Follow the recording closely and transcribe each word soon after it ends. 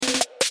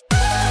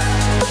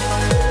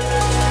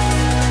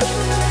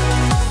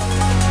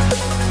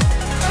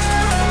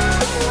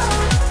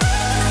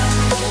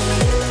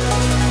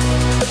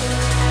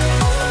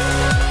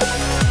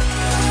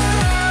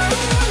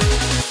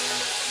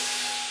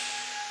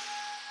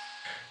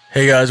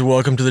Hey guys,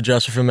 welcome to the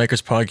Just for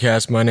Filmmakers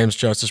podcast. My name's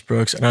Justice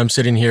Brooks, and I'm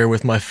sitting here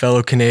with my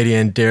fellow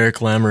Canadian, Derek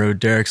Lamoureux.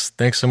 Derek,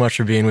 thanks so much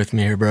for being with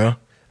me here, bro.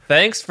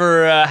 Thanks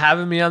for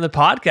having me on the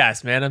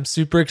podcast, man. I'm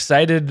super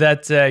excited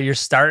that you're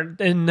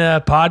starting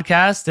a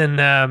podcast,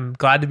 and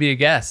glad to be a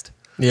guest.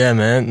 Yeah,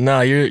 man.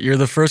 No, you're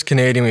the first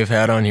Canadian we've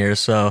had on here,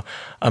 so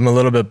I'm a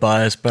little bit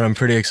biased, but I'm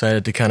pretty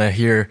excited to kind of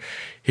hear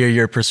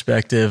your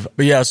perspective.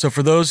 But yeah, so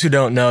for those who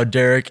don't know,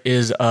 Derek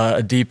is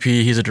a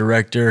DP. He's a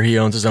director. He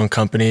owns his own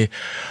company.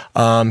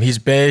 He's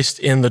based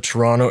in the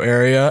Toronto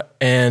area,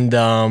 and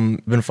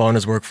been following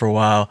his work for a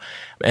while.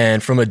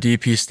 And from a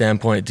DP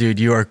standpoint, dude,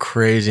 you are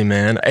crazy,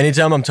 man.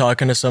 Anytime I'm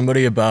talking to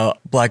somebody about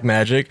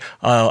Blackmagic,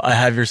 I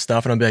have your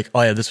stuff, and I'll be like,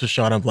 oh yeah, this was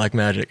shot on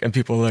Blackmagic. And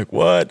people are like,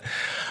 what?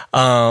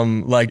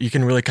 Like, you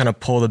can really kind of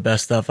pull the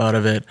best stuff out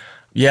of it.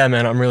 Yeah,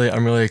 man, I'm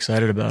really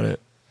excited about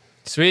it.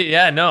 Sweet.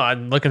 Yeah, no,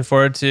 I'm looking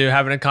forward to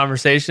having a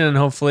conversation, and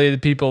hopefully the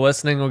people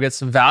listening will get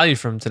some value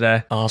from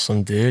today.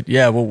 Awesome, dude.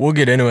 Yeah, well, we'll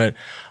get into it.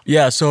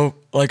 Yeah, so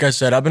like I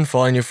said, I've been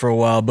following you for a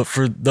while, but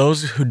for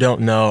those who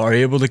don't know, are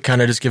you able to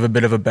kind of just give a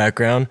bit of a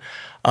background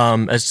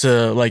as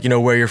to, like, you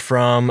know, where you're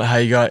from, how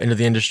you got into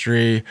the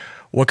industry,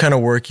 what kind of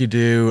work you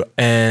do,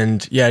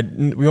 and yeah,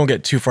 we won't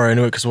get too far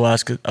into it because we'll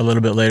ask a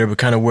little bit later, but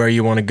kind of where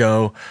you want to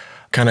go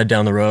kind of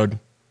down the road.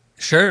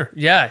 Sure.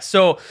 Yeah.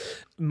 So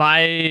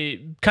my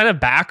kind of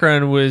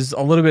background was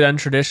a little bit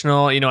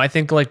untraditional. You know, I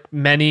think like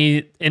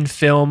many in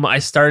film, I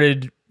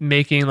started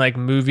making like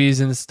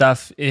movies and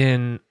stuff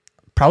in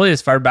probably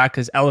as far back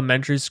as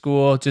elementary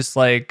school, just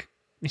like,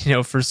 you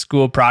know, for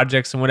school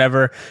projects and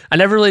whatever. I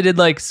never really did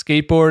like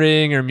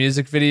skateboarding or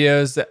music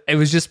videos. It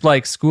was just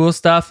like school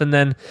stuff. And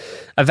then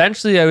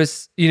eventually I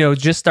was, you know,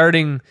 just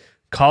starting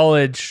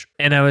college,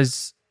 and I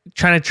was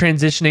trying to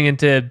transitioning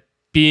into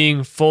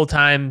being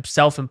full-time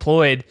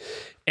self-employed.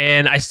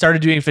 And I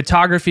started doing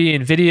photography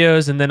and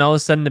videos, and then all of a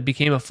sudden it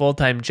became a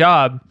full-time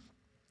job.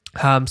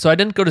 So I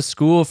didn't go to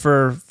school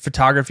for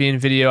photography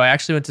and video. I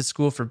actually went to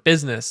school for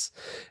business.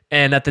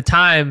 And at the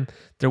time,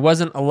 there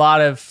wasn't a lot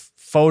of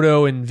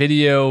photo and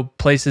video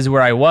places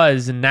where I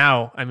was. And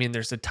now, I mean,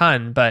 there's a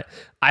ton, but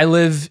I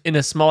live in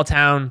a small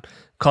town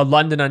called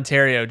London,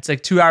 Ontario. It's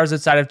like 2 hours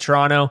outside of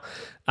Toronto.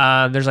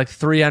 There's like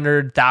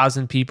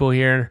 300,000 people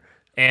here.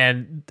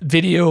 And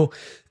video,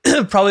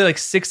 probably like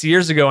 6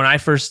 years ago when I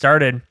first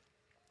started,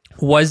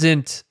 it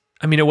wasn't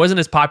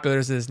as popular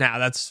as it is now.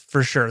 That's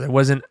for sure. It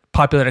wasn't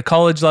popular at a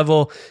college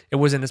level. It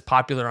wasn't as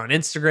popular on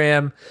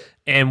Instagram.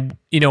 And,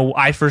 you know,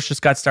 I first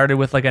just got started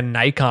with like a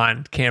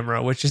Nikon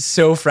camera, which is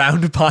so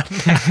frowned upon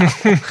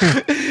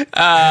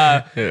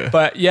now.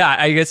 But yeah,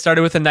 I get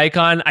started with a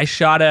Nikon. I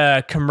shot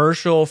a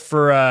commercial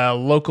for a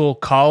local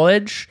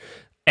college,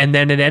 and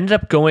then it ended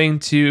up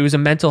it was a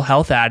mental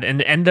health ad,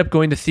 and it ended up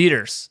going to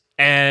theaters.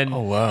 And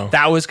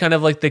that was kind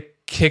of like the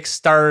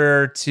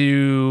Kickstarter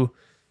to,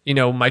 you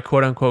know, my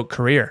quote unquote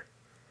career.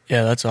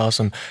 Yeah, that's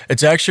awesome.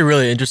 It's actually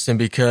really interesting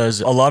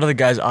because a lot of the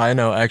guys I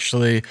know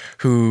actually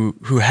who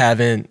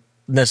haven't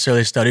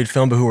necessarily studied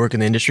film but who work in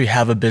the industry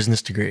have a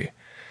business degree.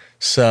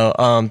 So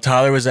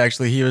Tyler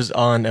he was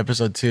on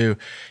episode 2.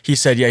 He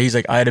said, yeah, he's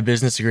like, I had a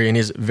business degree, and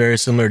he's very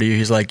similar to you.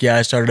 He's like, yeah,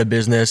 I started a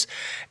business,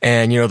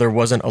 and, you know, there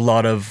wasn't a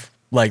lot of,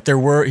 like,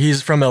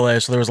 he's from LA,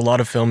 so there was a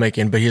lot of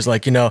filmmaking, but he's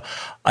like, you know,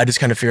 I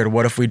just kind of figured,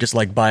 what if we just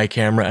like buy a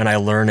camera and I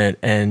learn it,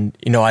 and,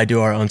 you know, I do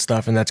our own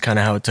stuff, and that's kind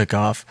of how it took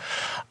off.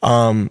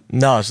 So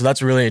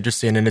that's really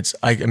interesting, and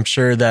I'm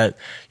sure that,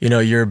 you know,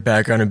 your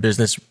background in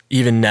business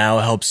even now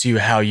helps you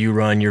how you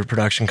run your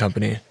production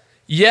company.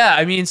 Yeah,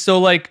 I mean, so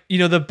like, you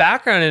know, the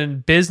background in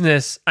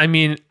business, I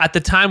mean, at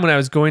the time when I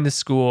was going to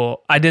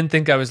school, I didn't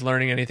think I was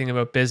learning anything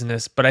about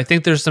business, but I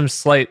think there's some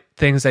slight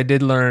things I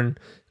did learn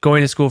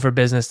going to school for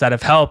business that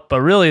have helped.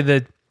 But really,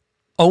 the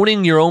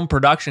owning your own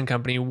production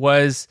company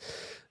was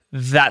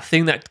that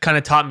thing that kind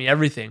of taught me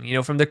everything. You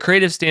know, from the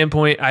creative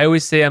standpoint, I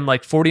always say I'm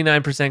like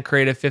 49%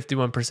 creative,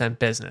 51%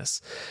 business.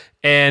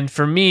 And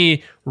for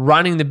me,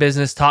 running the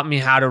business taught me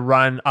how to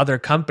run other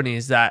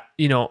companies that,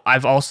 you know,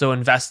 I've also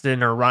invested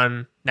in or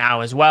run now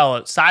as well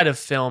outside of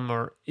film,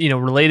 or, you know,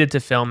 related to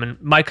film.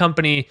 And my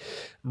company,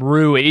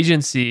 Rue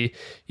Agency,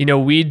 you know,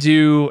 we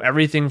do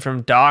everything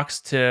from docs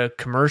to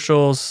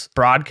commercials,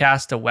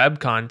 broadcast to web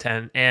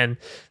content. And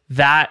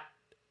that,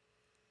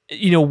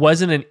 you know,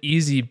 wasn't an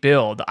easy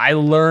build. I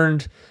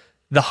learned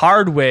the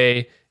hard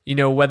way, you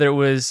know, whether it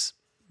was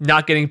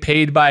not getting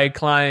paid by a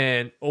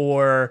client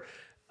or,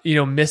 you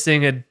know,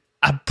 missing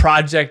a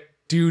project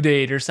due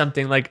date or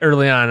something like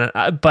early on.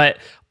 But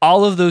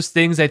all of those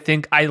things, I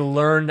think I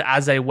learned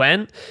as I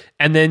went.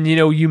 And then, you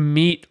know, you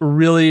meet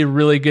really,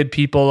 really good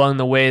people along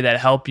the way that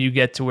help you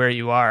get to where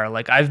you are.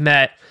 Like, I've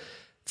met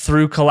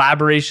through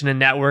collaboration and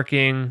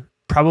networking,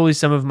 probably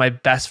some of my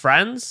best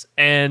friends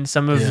and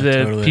some of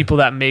the people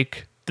that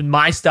make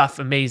my stuff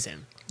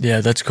amazing. Yeah,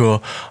 that's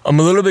cool. I'm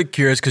a little bit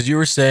curious because you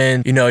were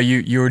saying, you know,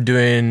 you were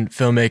doing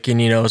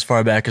filmmaking, you know, as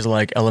far back as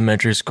like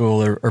elementary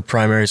school or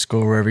primary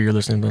school, wherever you're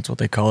listening, that's what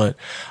they call it.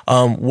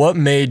 What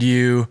made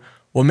you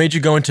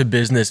go into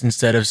business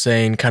instead of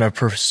saying kind of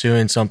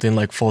pursuing something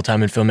like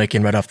full-time in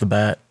filmmaking right off the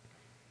bat?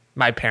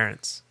 My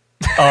parents.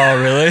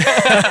 Oh, really?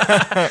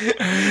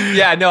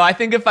 Yeah, no, I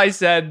think if I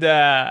said,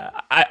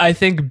 I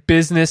think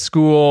business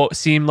school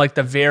seemed like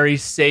the very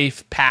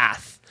safe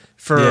path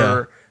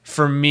for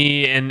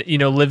me,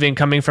 and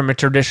coming from a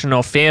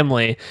traditional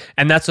family,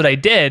 and that's what I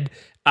did.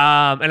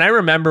 And I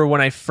remember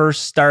when I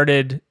first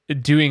started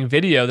doing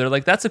video, they're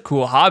like, "That's a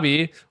cool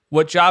hobby.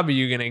 What job are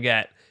you gonna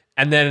get?"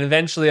 And then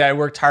eventually, I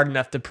worked hard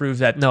enough to prove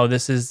that no,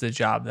 this is the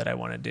job that I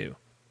want to do.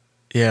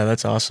 Yeah,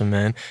 that's awesome,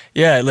 man.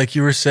 Yeah, like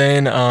you were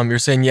saying,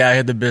 yeah, I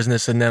had the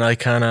business, and then I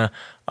kind of,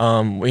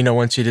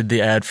 once you did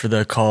the ad for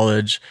the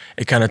college,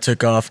 it kind of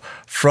took off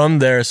from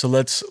there. So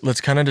let's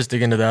kind of just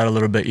dig into that a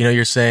little bit.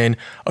 You're saying,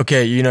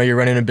 okay, you're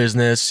running a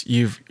business,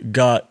 you've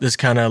got this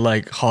kind of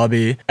like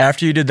hobby.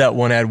 After you did that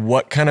one ad,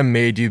 what kind of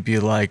made you be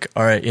like,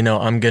 all right,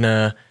 I'm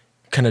gonna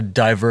kind of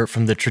divert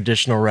from the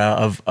traditional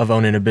route of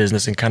owning a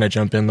business and kind of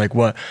jump in? Like,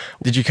 what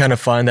did you kind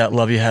of find that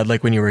love you had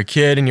like when you were a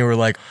kid and you were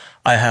like,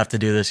 I have to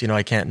do this,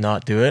 I can't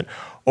not do it?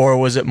 Or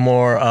was it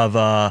more of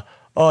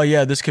oh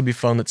yeah, this could be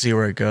fun, let's see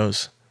where it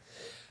goes?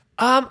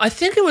 I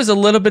think it was a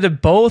little bit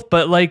of both,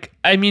 but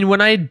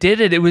when I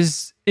did it, it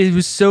was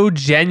so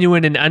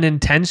genuine and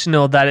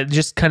unintentional that it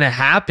just kind of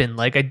happened.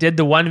 Like, I did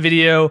the one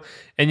video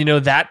and,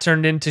 that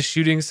turned into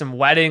shooting some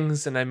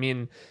weddings. And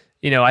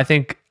I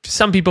think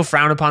some people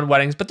frown upon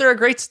weddings, but they're a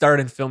great start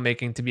in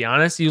filmmaking, to be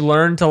honest. You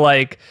learn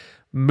to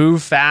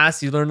move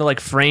fast. You learn to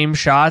frame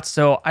shots.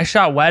 So I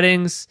shot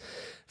weddings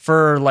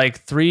for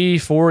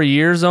 3-4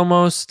 years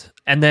almost.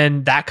 And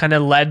then that kind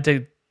of led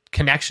to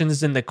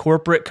connections in the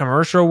corporate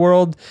commercial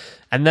world.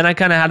 And then I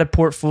kind of had a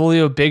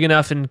portfolio big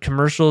enough in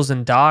commercials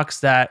and docs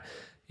that,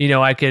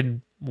 I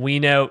could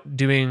wean out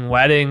doing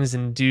weddings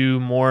and do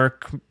more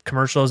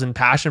commercials and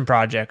passion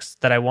projects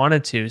that I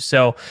wanted to.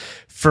 So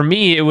for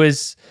me, it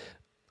was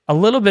a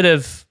little bit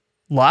of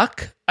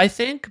luck, I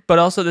think, but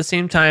also at the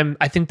same time,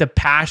 I think the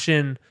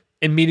passion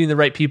and meeting the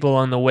right people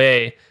on the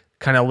way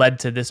kind of led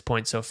to this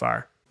point so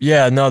far.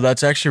 Yeah, no,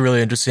 that's actually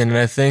really interesting. And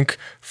I think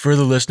for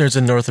the listeners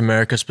in North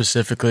America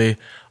specifically,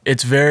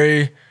 it's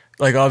very,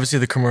 obviously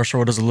the commercial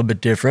world is a little bit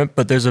different,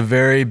 but there's a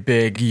very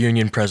big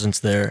union presence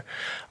there.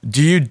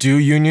 Do you do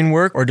union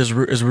work, or is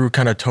Rue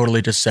kind of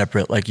totally just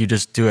separate? Like, you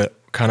just do it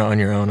kind of on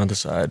your own on the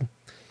side?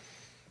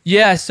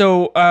 Yeah,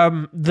 so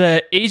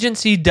the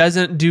agency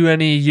doesn't do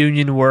any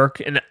union work,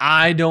 and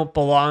I don't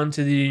belong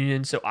to the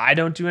union, so I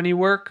don't do any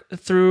work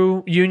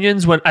through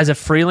unions as a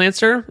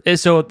freelancer.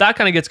 So that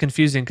kind of gets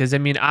confusing because,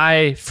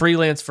 I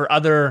freelance for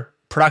other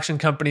production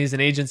companies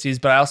and agencies,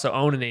 but I also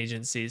own an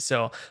agency.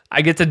 So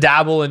I get to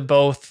dabble in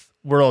both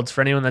worlds.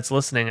 For anyone that's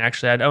listening,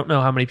 actually, I don't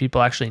know how many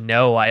people actually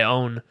know I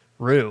own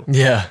Rue.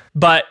 Yeah.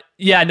 But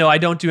yeah, no, I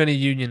don't do any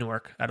union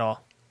work at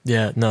all.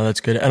 Yeah, no,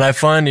 that's good. And I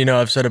find,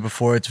 I've said it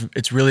before,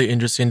 it's really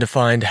interesting to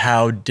find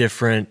how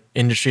different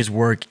industries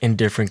work in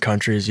different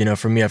countries.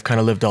 For me, I've kind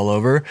of lived all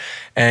over.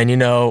 And,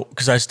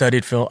 because I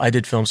studied film, I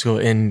did film school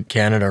in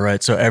Canada,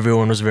 right? So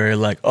everyone was very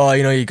like, oh,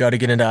 you got to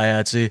get into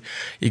IATSE,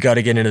 you got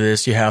to get into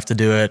this, you have to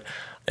do it.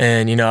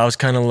 And, I was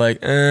kind of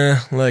like,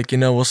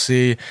 we'll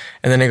see.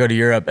 And then I go to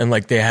Europe and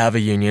they have a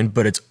union,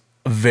 but it's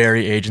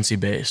very agency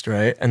based,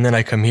 right? And then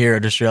I come here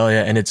to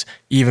Australia and it's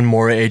even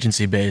more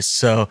agency based.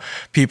 So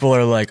people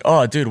are like,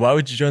 oh dude, why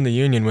would you join the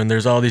union when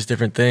there's all these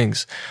different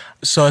things?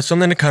 So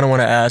something I kind of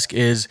want to ask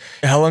is,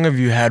 how long have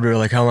you had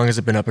Rue? How long has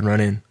it been up and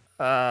running?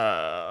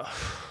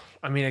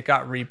 It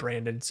got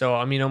rebranded. So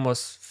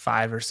almost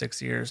 5 or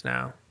 6 years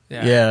now.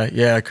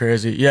 Yeah,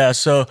 crazy. Yeah,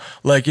 so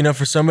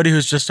for somebody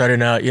who's just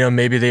starting out,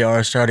 maybe they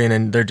are starting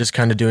and they're just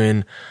kind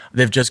of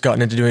they've just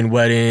gotten into doing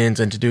weddings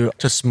and to do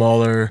just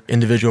smaller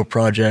individual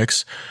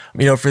projects.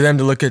 For them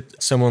to look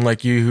at someone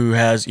like you who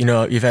has,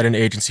 you've had an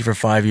agency for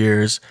 5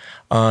 years,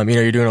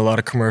 you're doing a lot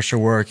of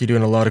commercial work, you're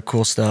doing a lot of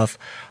cool stuff.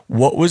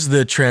 What was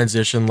the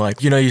transition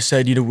like? You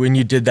said when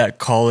you did that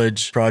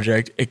college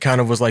project, it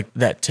kind of was like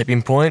that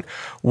tipping point.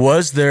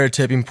 Was there a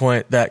tipping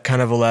point that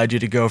kind of allowed you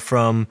to go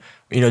from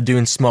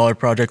doing smaller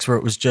projects where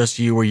it was just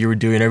you, where you were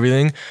doing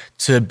everything,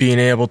 to being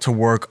able to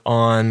work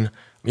on,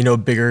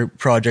 bigger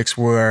projects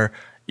where,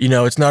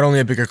 it's not only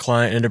a bigger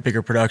client and a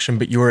bigger production,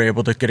 but you were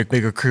able to get a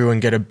bigger crew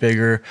and get a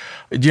bigger,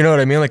 do you know what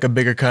I mean? Like a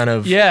bigger kind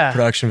of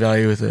production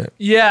value with it.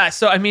 Yeah.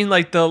 So,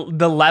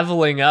 the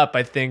leveling up,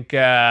 I think,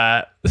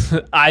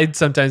 I'd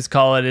sometimes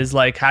call it, is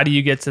how do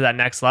you get to that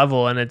next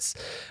level? And it's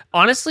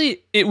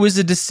honestly, it was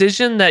a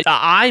decision that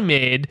I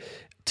made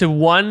to,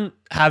 one,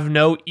 have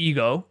no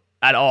ego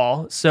at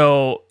all.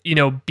 So,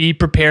 be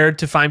prepared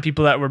to find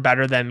people that were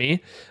better than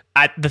me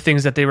at the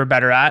things that they were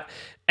better at.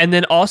 And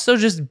then also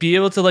just be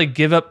able to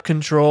give up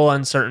control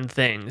on certain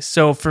things.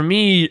 So for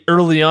me,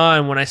 early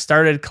on, when I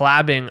started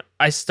collabing,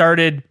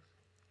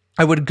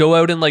 I would go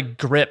out and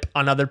grip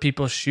on other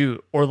people's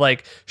shoot, or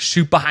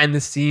shoot behind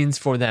the scenes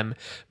for them.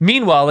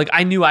 Meanwhile,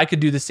 I knew I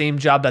could do the same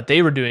job that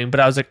they were doing, but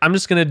I was I'm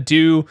just going to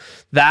do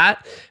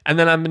that. And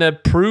then I'm going to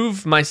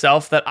prove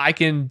myself that I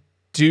can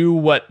do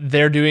what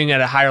they're doing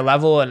at a higher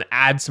level and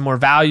add some more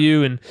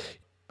value. And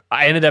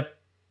I ended up,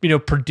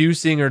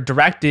 producing or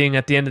directing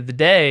at the end of the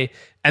day.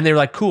 And they were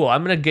like, cool,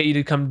 I'm going to get you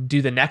to come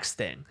do the next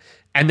thing.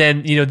 And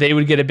then, they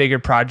would get a bigger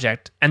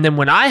project. And then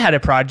when I had a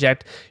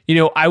project,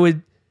 I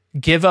would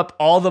give up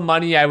all the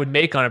money I would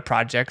make on a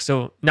project.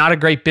 So not a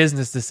great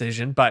business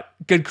decision, but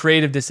good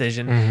creative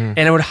decision. And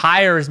I would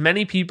hire as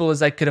many people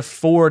as I could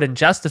afford and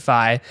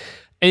justify.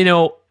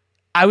 And,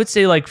 I would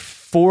say like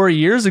 4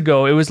 years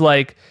ago, it was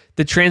like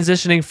the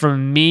transitioning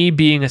from me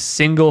being a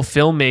single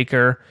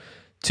filmmaker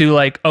to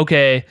like,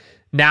 okay,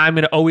 now I'm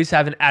going to always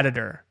have an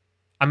editor.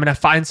 I'm going to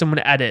find someone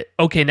to edit.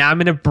 Okay, now I'm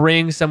going to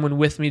bring someone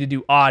with me to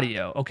do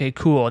audio. Okay,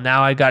 cool.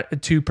 Now I got a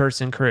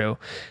 2-person crew.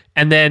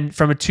 And then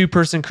from a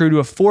 2-person crew to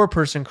a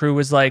 4-person crew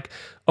was like,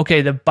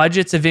 okay, the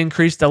budgets have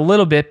increased a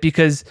little bit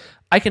because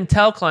I can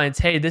tell clients,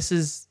 hey, this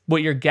is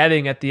what you're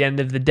getting at the end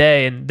of the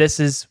day, and this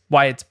is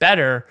why it's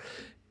better.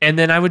 And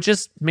then I would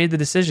just made the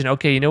decision,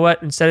 okay, you know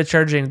what? Instead of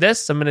charging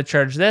this, I'm going to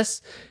charge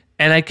this.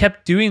 And I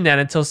kept doing that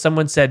until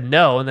someone said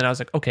no. And then I was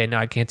like, okay, no,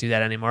 I can't do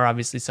that anymore.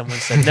 Obviously, someone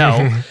said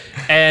no.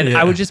 And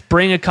I would just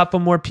bring a couple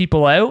more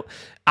people out.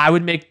 I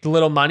would make the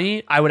little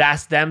money. I would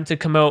ask them to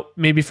come out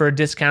maybe for a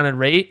discounted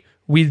rate.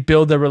 We'd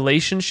build a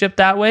relationship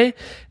that way.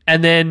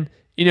 And then,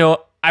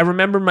 I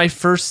remember my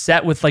first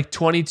set with like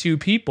 22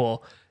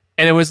 people.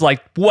 And it was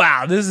like,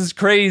 wow, this is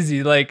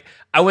crazy. Like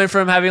I went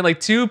from having like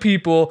 2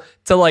 people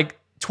to like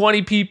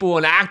 20 people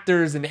and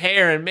actors and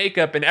hair and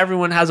makeup, and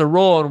everyone has a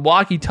role and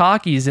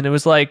walkie-talkies. And it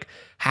was like,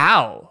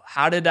 how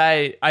did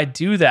I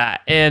do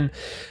that? And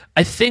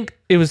I think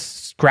it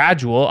was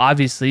gradual,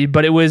 obviously,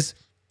 but it was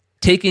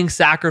taking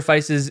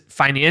sacrifices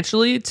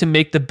financially to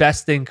make the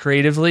best thing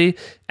creatively,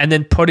 and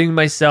then putting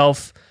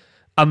myself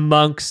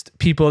amongst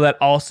people that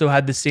also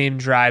had the same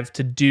drive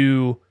to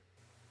do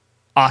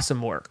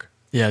awesome work.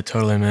 Yeah,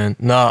 totally, man.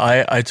 No,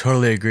 I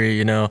totally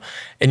agree, And,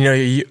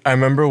 I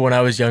remember when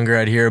I was younger,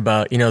 I'd hear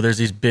about, there's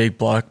these big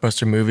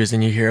blockbuster movies,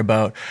 and you hear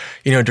about,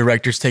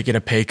 directors taking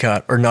a pay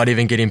cut or not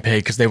even getting paid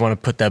because they want to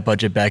put that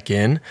budget back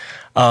in.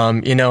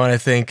 And I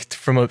think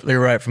you're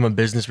right, from a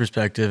business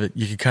perspective,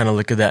 you could kind of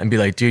look at that and be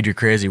like, dude, you're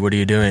crazy. What are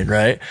you doing?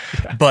 Right.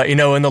 Yeah. But, in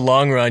the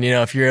long run,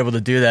 if you're able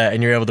to do that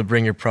and you're able to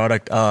bring your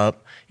product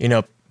up,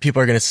 people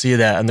are going to see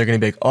that and they're going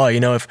to be like, oh,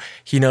 if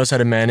he knows how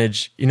to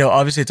manage,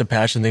 obviously it's a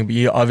passion thing, but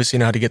you obviously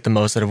know how to get the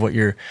most out of what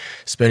you're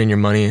spending your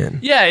money in.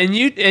 Yeah. And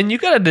you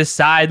got to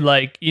decide,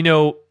 like,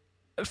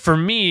 for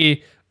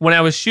me, when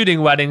I was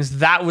shooting weddings,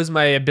 that was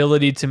my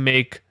ability to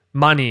make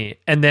money.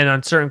 And then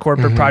on certain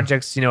corporate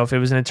projects, if it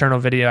was an internal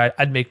video,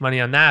 I'd make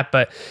money on that.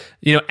 But,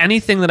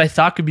 anything that I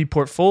thought could be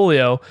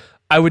portfolio,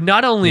 I would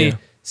not only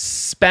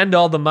spend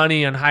all the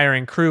money on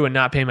hiring crew and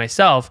not pay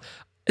myself.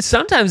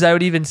 Sometimes I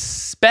would even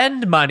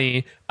spend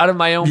money out of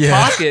my own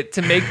pocket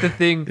to make the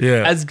thing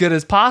as good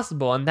as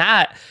possible. And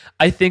that,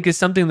 I think, is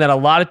something that a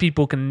lot of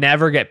people can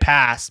never get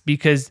past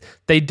because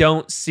they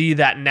don't see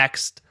that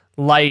next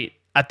light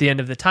at the end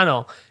of the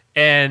tunnel.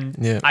 And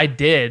I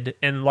did.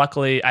 And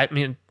luckily,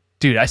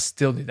 dude, I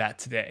still do that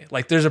today.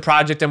 Like, there's a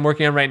project I'm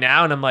working on right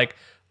now, and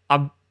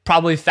I'm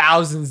probably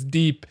thousands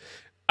deep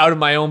out of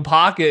my own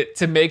pocket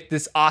to make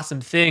this awesome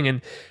thing.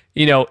 And,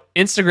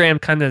 Instagram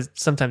kind of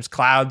sometimes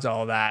clouds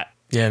all that.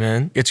 Yeah,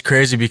 man. It's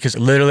crazy because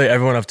literally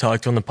everyone I've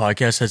talked to on the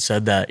podcast has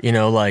said that,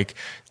 like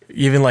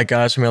even like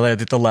guys from LA, I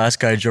think the last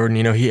guy,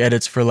 Jordan, he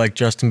edits for like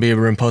Justin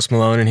Bieber and Post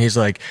Malone. And he's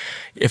like,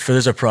 if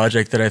there's a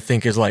project that I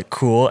think is like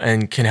cool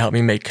and can help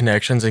me make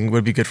connections and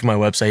would be good for my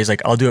website, he's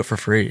like, I'll do it for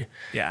free.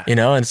 Yeah.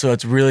 And so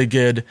it's really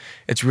good.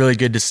 It's really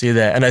good to see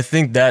that. And I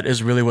think that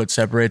is really what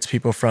separates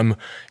people from,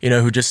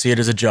 who just see it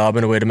as a job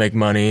and a way to make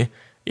money.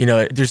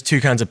 There's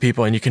 2 kinds of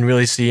people, and you can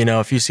really see,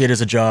 if you see it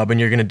as a job and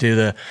you're going to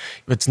do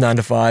it's 9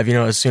 to 5,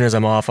 as soon as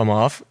I'm off, I'm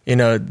off.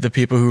 The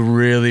people who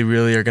really,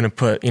 really are going to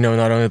put,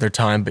 not only their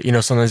time, but,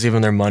 sometimes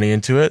even their money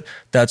into it,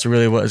 that's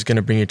really what is going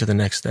to bring you to the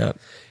next step.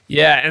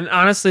 Yeah. And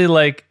honestly,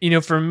 like,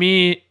 for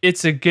me,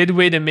 it's a good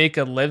way to make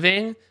a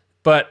living.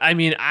 But I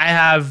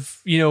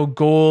have,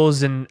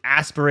 goals and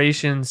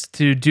aspirations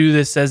to do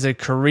this as a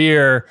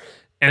career.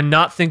 And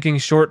not thinking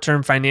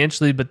short-term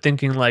financially, but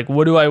thinking like,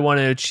 what do I want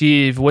to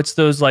achieve? What's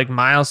those like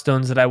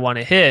milestones that I want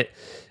to hit?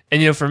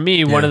 And, for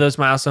me, one of those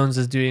milestones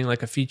is doing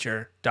like a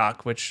feature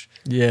doc, which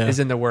is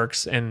in the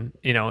works. And,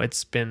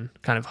 it's been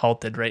kind of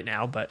halted right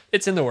now, but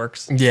it's in the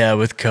works. Yeah,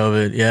 with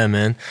COVID. Yeah,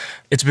 man.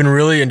 It's been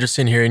really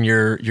interesting hearing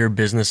your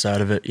business side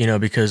of it,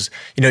 because,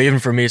 even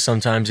for me,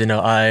 sometimes,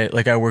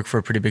 I work for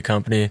a pretty big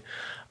company,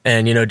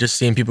 and, just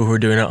seeing people who are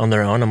doing it on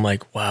their own, I'm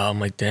like, wow,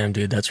 damn,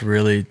 dude, that's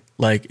really,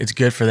 like, it's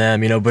good for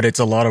them, but it's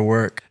a lot of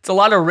work. It's a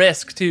lot of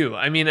risk too.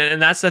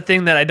 And that's the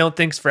thing that I don't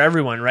think is for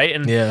everyone, right?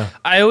 And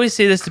I always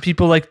say this to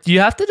people, like, you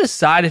have to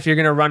decide if you're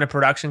going to run a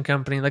production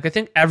company. Like, I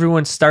think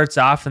everyone starts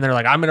off and they're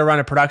like, I'm going to run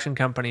a production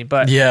company,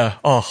 but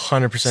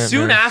 100%.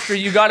 Soon after,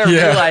 you got to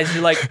realize,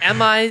 you're like,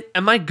 am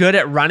I good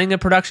at running a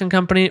production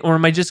company, or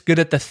am I just good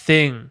at the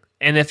thing?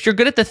 And if you're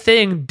good at the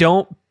thing,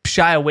 don't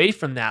shy away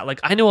from that. Like,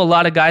 I know a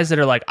lot of guys that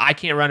are like, I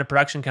can't run a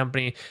production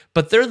company,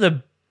 but they're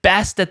the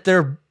best at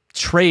their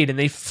trade and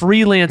they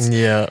freelance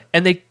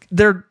and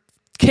they're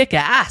kick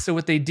ass at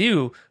what they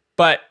do,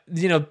 but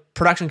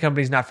production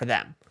company's not for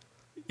them.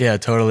 Yeah,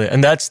 totally.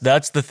 And that's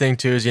the thing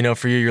too, is,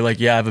 for you, you're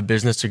like, yeah, I have a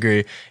business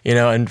degree,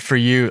 and for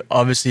you,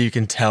 obviously you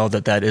can tell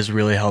that is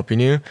really helping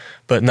you.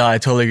 But no, I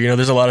totally agree.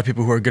 There's a lot of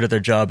people who are good at their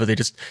job, but they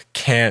just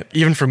can't.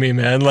 Even for me,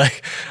 man,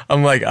 like,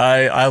 I'm like,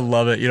 I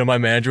love it. My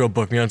manager will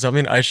book me on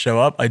something. I show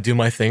up, I do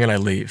my thing, and I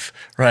leave,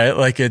 right?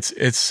 Like,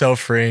 it's so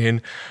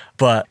freeing,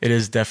 but it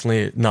is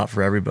definitely not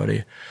for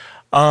everybody.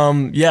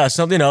 Yeah,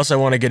 something else I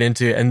want to get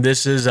into, and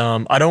this is,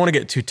 I don't want to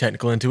get too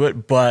technical into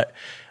it, but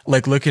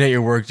like, looking at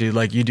your work, dude,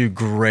 like, you do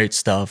great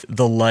stuff.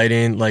 The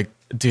lighting, like,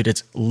 dude,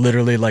 it's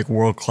literally like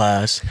world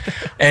class.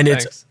 And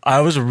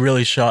I was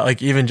really shocked.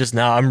 Like, even just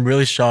now, I'm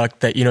really shocked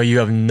that, you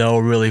have no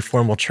really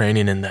formal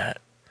training in that.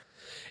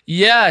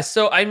 Yeah.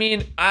 So, I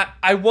mean,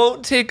 I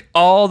won't take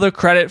all the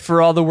credit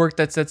for all the work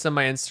that sits on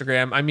my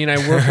Instagram. I mean, I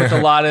work with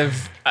a lot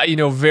of,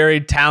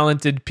 very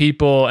talented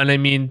people. And I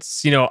mean,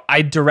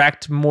 I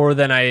direct more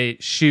than I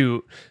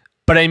shoot.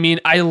 But I mean,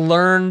 I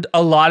learned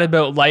a lot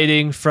about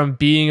lighting from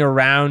being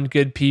around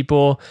good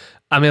people.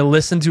 I mean, I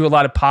listened to a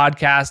lot of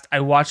podcasts. I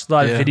watched a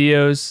lot of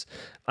videos.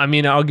 I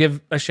mean, I'll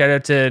give a shout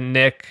out to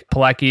Nick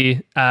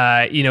Pilecki.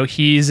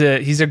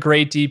 He's a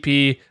great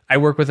DP. I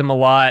work with him a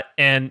lot,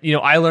 and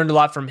I learned a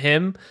lot from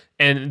him.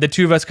 And the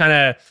two of us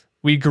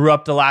we grew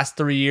up the last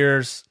 3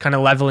 years, kind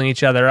of leveling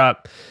each other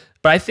up.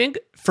 But I think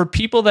for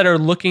people that are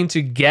looking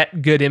to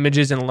get good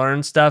images and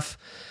learn stuff,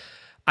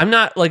 I'm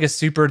not like a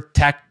super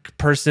tech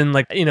person.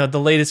 Like, the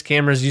latest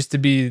cameras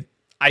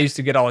I used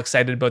to get all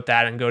excited about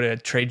that and go to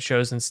trade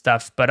shows and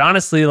stuff. But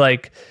honestly,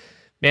 like,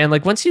 man,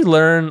 like, once you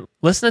learn,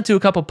 listen to a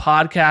couple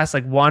podcasts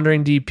like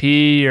Wandering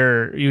DP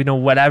or,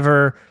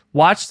 whatever,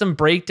 watch some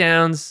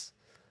breakdowns,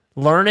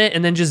 learn it,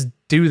 and then just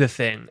do the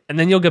thing. And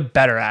then you'll get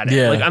better at it.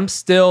 Yeah. Like, I'm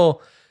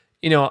still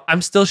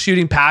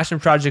shooting passion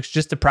projects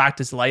just to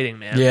practice lighting,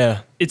 man.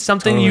 Yeah. It's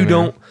something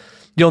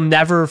you'll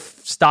never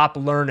stop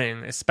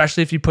learning,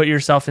 especially if you put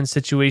yourself in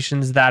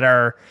situations that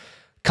are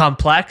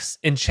complex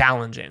and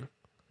challenging.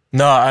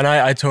 No, and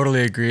I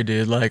totally agree,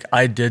 dude. Like,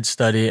 I did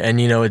study,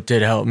 and, it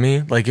did help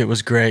me. Like, it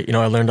was great.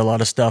 I learned a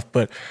lot of stuff,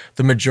 but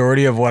the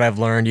majority of what I've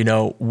learned,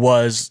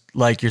 was,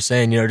 like you're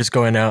saying, just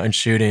going out and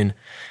shooting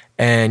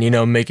and,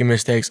 making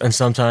mistakes. And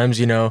sometimes,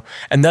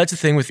 and that's the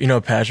thing with,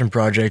 passion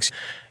projects.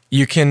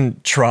 You can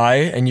try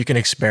and you can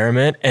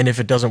experiment, and if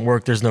it doesn't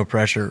work, there's no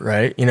pressure,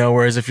 right?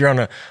 Whereas if you're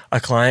on a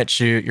client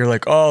shoot, you're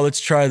like, oh,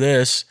 let's try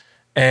this,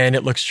 and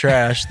it looks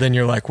trash, then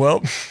you're like,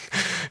 well,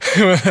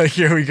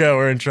 here we go,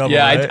 we're in trouble.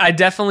 Yeah, right? I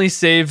definitely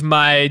save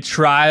my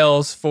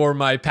trials for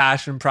my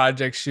passion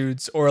project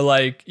shoots, or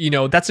like,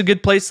 that's a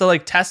good place to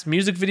like test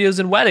music videos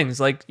and weddings.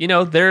 Like,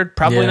 they're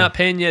probably not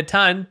paying you a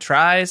ton.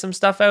 Try some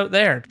stuff out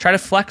there. Try to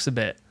flex a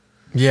bit.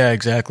 Yeah,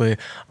 exactly.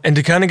 And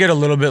to kind of get a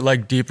little bit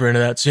like deeper into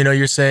that, so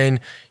you're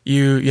saying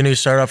you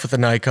start off with a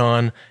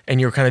Nikon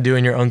and you're kind of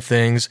doing your own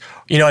things.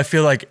 I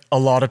feel like a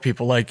lot of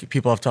people, like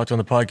people I've talked to on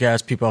the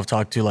podcast, people I've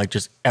talked to like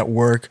just at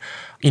work,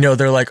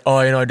 they're like, oh,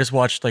 I just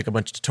watched like a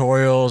bunch of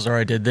tutorials, or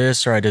I did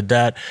this or I did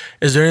that.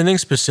 Is there anything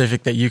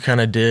specific that you kind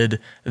of did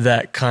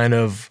that kind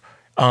of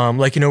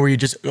where you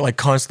just like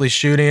constantly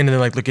shooting and then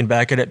like looking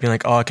back at it being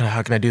like, oh,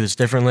 how can I do this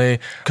differently?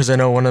 Because I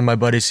know one of my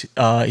buddies,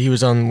 he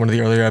was on one of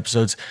the earlier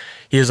episodes.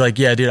 He was like,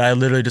 yeah, dude, I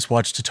literally just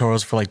watched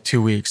tutorials for like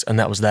 2 weeks and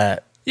that was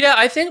that. Yeah,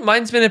 I think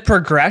mine's been a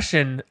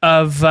progression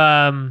of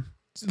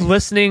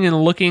listening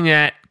and looking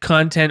at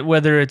content,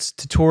 whether it's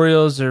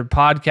tutorials or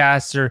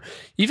podcasts or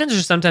even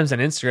just sometimes on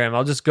Instagram.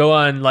 I'll just go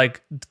on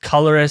like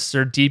colorists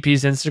or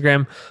DP's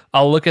Instagram.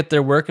 I'll look at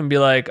their work and be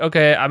like,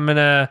 okay, I'm going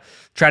to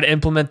try to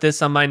implement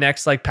this on my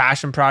next like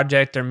passion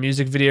project or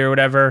music video or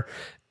whatever,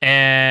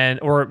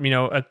 or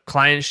a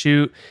client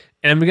shoot.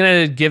 And I'm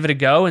going to give it a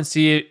go and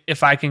see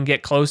if I can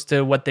get close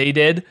to what they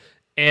did.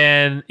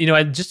 And,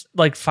 I just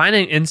like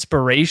finding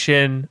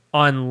inspiration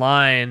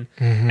online,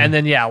 and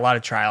then, a lot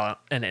of trial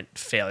and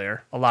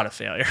failure, a lot of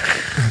failure.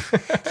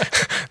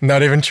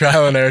 Not even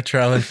trial and error,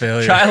 trial and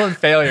failure. Trial and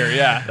failure.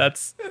 Yeah.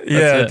 That's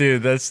it.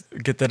 Dude,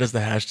 get that as the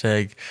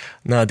hashtag.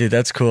 No, dude,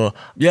 that's cool.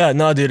 Yeah,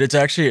 no, dude,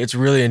 it's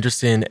really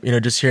interesting,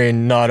 just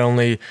hearing not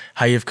only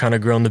how you've kind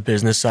of grown the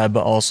business side,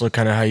 but also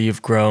kind of how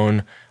you've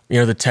grown,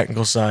 the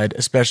technical side,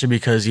 especially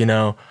because,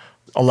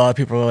 a lot of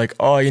people are like,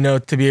 oh,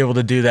 to be able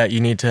to do that, you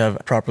need to have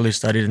properly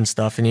studied and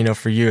stuff. And,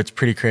 for you, it's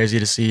pretty crazy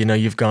to see,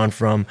 you've gone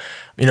from,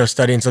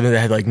 studying something that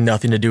had like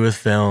nothing to do with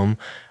film,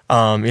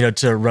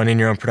 to running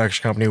your own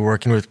production company,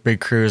 working with big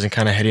crews and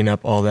kind of heading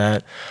up all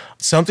that.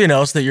 Something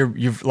else that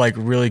you've like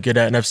really good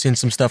at, and I've seen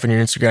some stuff on your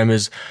Instagram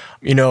is,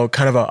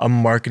 kind of a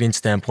marketing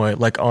standpoint,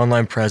 like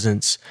online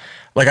presence.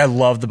 Like, I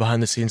love the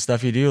behind the scenes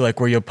stuff you do,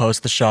 like where you'll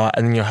post the shot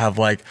and then you'll have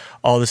like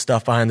all the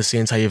stuff behind the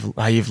scenes, how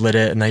you've lit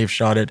it and how you've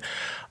shot it.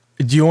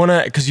 Do you want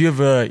to, because you have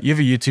a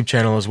YouTube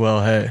channel as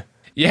well, hey?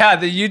 Yeah,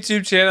 the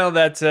YouTube channel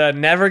that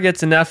never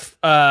gets enough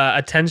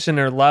attention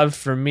or love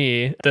from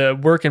me, the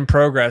work in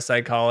progress,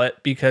 I call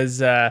it,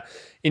 because, I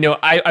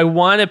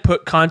want to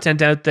put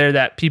content out there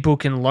that people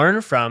can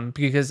learn from,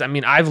 because,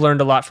 I've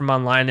learned a lot from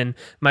online, and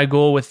my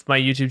goal with my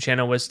YouTube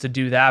channel was to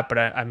do that, but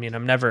I'm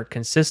never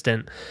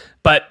consistent.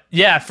 But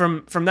yeah,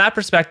 from that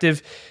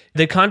perspective,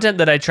 the content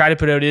that I try to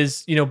put out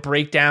is,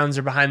 breakdowns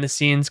or behind the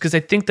scenes, because I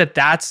think that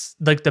that's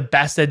like the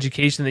best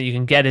education that you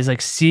can get, is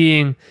like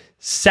seeing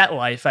set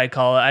life, I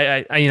call it.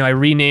 I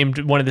renamed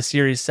one of the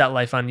series Set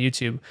Life on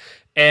YouTube.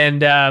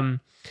 And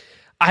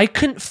I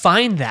couldn't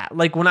find that.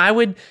 Like when I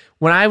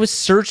was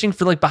searching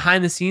for like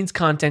behind the scenes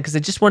content, because I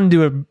just wanted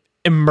to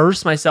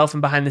immerse myself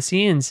in behind the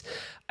scenes,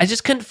 I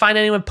just couldn't find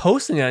anyone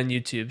posting it on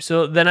YouTube.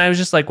 So then I was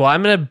just like, well,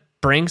 I'm going to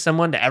bring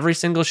someone to every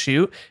single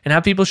shoot and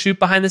have people shoot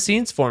behind the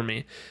scenes for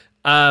me.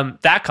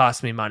 That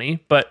cost me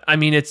money, but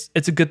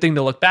it's a good thing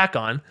to look back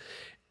on.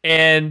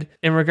 And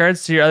in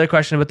regards to your other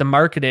question about the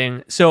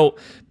marketing, so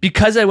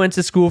because I went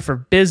to school for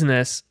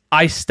business,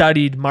 I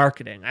studied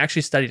marketing. I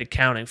actually studied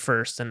accounting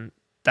first, and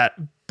that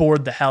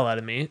bored the hell out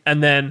of me.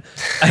 And then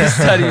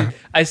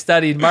I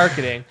studied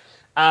marketing.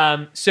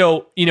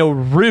 So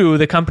Rue,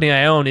 the company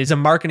I own, is a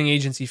marketing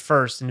agency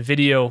first, and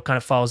video kind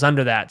of falls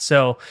under that.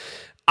 So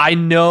I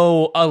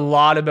know a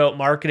lot about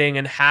marketing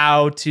and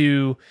how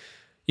to,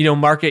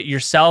 market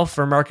yourself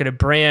or market a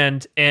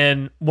brand.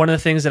 And one of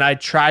the things that I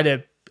try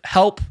to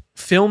help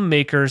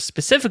filmmakers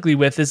specifically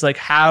with is like,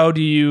 how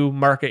do you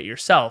market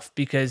yourself?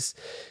 Because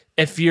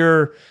if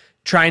you're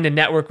trying to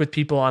network with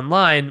people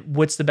online,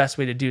 what's the best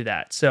way to do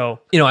that?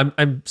 So,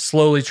 I'm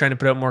slowly trying to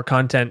put out more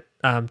content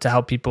to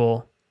help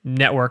people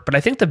network. But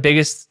I think the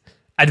biggest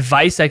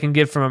advice I can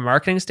give from a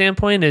marketing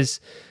standpoint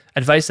is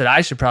advice that I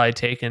should probably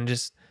take, and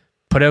just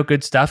put out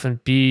good stuff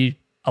and be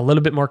a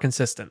little bit more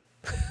consistent.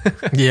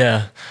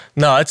 Yeah.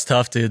 No, it's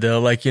tough, dude, though.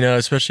 Like,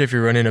 especially if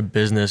you're running a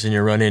business and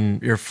you're running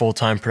your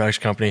full-time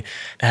production company,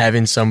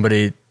 having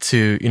somebody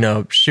to,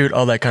 shoot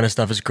all that kind of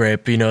stuff is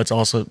great. But, it's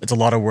a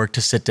lot of work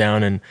to sit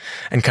down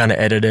and kind of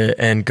edit it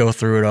and go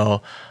through it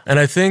all. And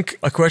I think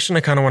a question I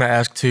kind of want to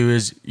ask too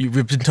is,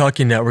 we've been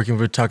talking networking, we've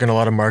been talking a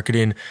lot of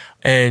marketing.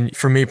 And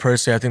for me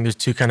personally, I think there's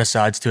two kind of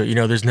sides to it.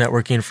 There's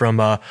networking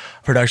from a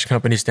production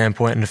company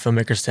standpoint and a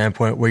filmmaker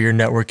standpoint, where you're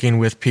networking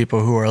with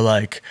people who are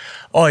like,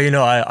 oh,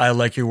 I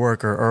like your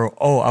work, or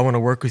oh, I want to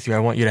work with you. I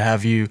want to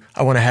have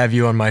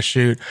you on my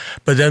shoot.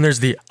 But then there's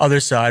the other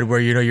side where,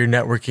 you're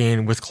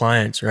networking with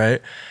clients,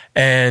 right?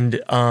 And,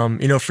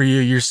 for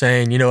you, you're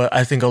saying,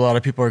 I think a lot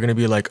of people are going to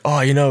be like,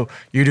 oh,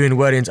 you're doing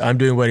weddings, I'm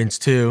doing weddings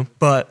too.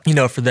 But,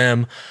 for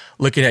them,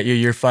 looking at you,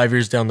 you're 5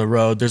 years down the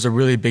road, there's a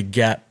really big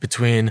gap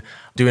between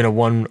doing a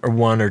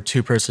one or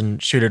two person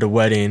shoot at a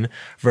wedding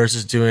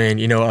versus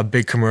doing, a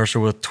big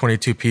commercial with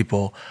 22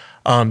 people.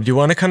 Do you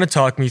want to kind of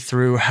talk me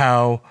through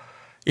how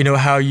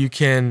you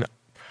can,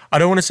 I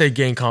don't want to say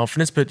gain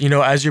confidence, but,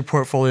 as your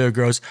portfolio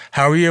grows,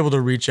 how are you able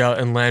to reach out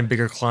and land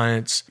bigger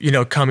clients,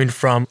 coming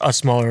from a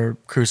smaller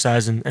crew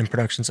size and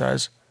production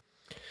size?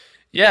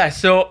 Yeah.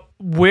 So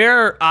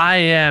where I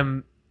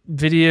am,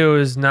 video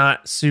is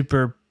not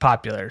super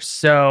popular.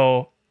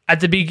 So at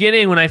the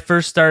beginning, when I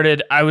first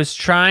started, I was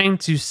trying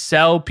to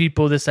sell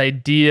people this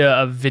idea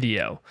of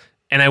video.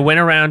 And I went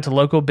around to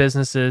local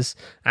businesses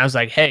and I was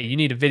like, hey, you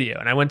need a video.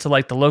 And I went to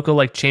like the local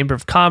like Chamber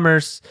of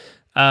Commerce,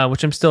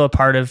 which I'm still a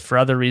part of for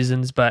other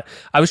reasons. But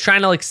I was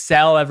trying to like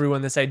sell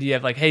everyone this idea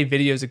of like, hey,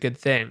 video is a good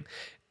thing.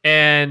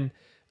 And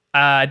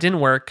it didn't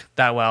work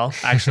that well,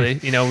 actually.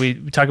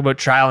 We talk about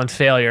trial and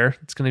failure.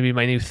 It's going to be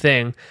my new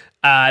thing.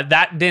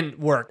 That didn't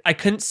work. I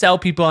couldn't sell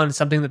people on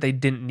something that they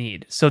didn't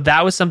need. So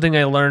that was something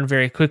I learned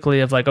very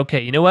quickly of like,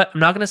 okay, you know what? I'm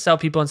not going to sell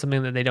people on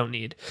something that they don't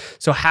need.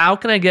 So how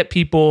can I get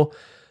people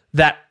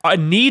that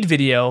need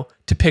video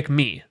to pick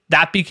me?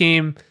 That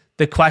became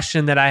the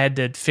question that I had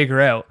to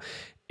figure out.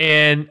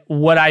 And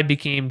what I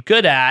became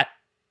good at,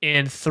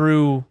 and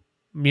through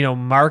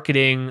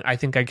marketing, I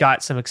think I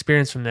got some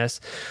experience from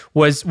this,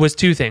 was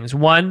two things.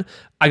 One,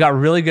 I got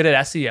really good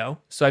at SEO.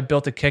 So I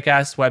built a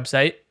kick-ass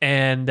website,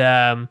 and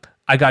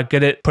I got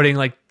good at putting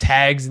like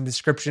tags and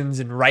descriptions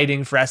and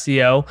writing for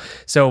SEO.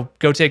 So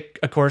go take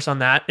a course on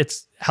that.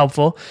 It's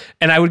helpful.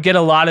 And I would get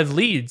a lot of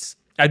leads.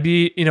 I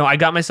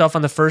got myself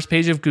on the first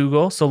page of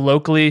Google. So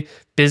locally,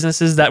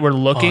 businesses that were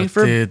looking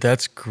for... Dude,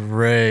 that's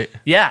great.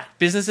 Yeah.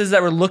 Businesses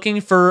that were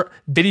looking for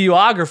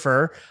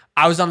videographer,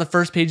 I was on the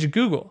first page of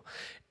Google.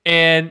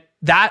 And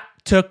that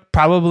took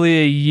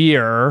probably a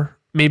year,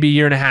 maybe a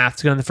year and a half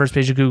to get on the first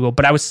page of Google.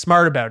 But I was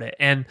smart about it.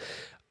 And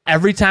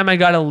every time I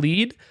got a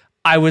lead,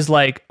 I was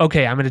like,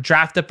 okay, I'm going to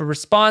draft up a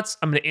response.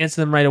 I'm going to answer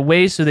them right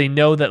away so they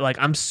know that like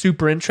I'm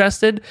super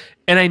interested.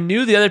 And I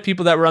knew the other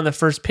people that were on the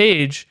first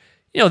page,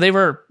 they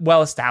were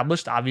well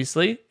established,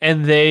 obviously,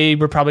 and they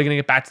were probably going to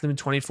get back to them in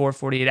 24,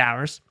 48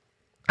 hours.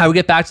 I would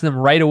get back to them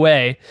right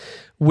away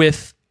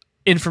with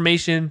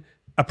information,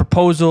 a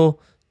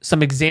proposal,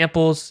 some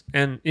examples.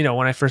 And,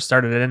 when I first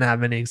started, I didn't have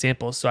many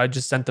examples. So I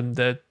just sent them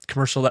the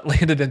commercial that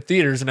landed in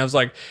theaters. And I was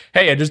like,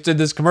 hey, I just did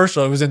this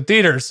commercial. It was in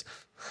theaters.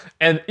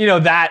 And,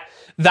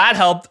 that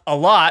helped a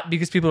lot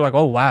because people are like,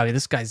 oh, wow,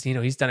 this guy's,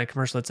 he's done a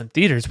commercial at some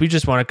theaters. We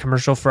just want a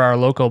commercial for our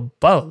local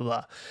blah, blah,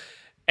 blah.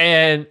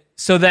 And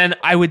so then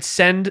I would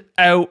send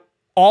out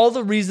all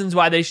the reasons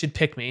why they should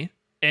pick me.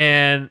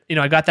 And,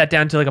 I got that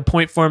down to like a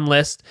point form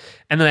list,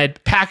 and then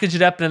I'd package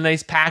it up in a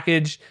nice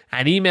package.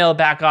 I'd email it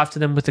back off to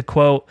them with a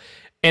quote.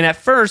 And at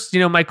first,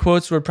 my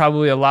quotes were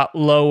probably a lot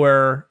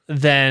lower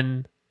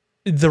than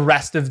the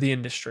rest of the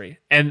industry.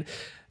 And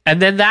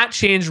then that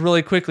changed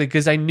really quickly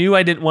because I knew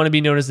I didn't want to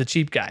be known as the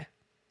cheap guy.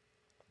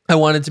 I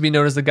wanted to be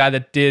known as the guy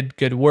that did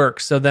good work.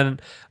 So then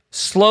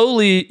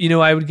slowly,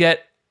 I would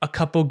get a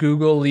couple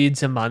Google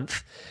leads a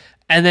month.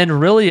 And then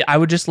really, I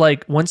would just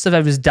like, once I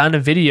was done a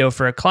video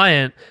for a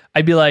client,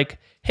 I'd be like,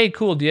 hey,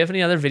 cool, do you have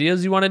any other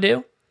videos you want to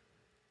do?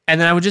 And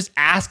then I would just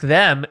ask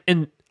them.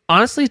 And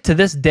honestly, to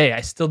this day,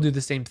 I still do the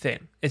same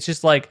thing. It's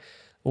just like,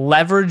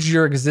 leverage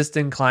your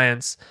existing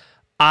clients.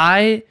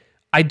 I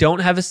don't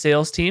have a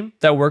sales team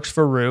that works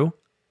for Rue.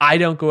 I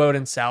don't go out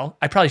and sell.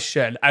 I probably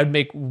should. I would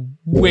make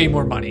way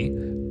more money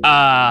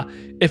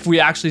if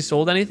we actually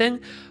sold anything.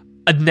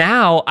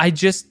 Now,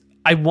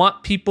 I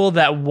want people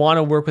that want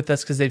to work with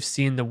us because they've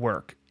seen the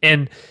work.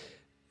 And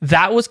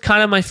that was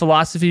kind of my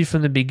philosophy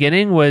from the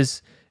beginning,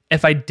 was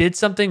if I did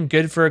something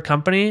good for a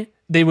company,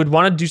 they would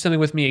want to do something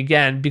with me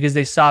again because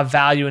they saw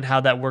value in how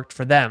that worked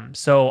for them.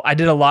 So I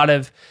did a lot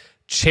of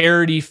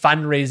charity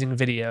fundraising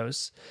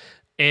videos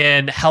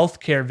and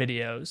healthcare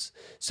videos.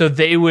 So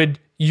they would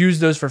use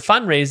those for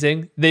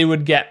fundraising. They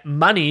would get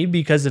money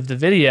because of the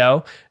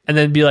video and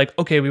then be like,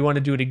 okay, we want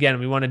to do it again.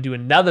 We want to do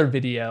another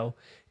video.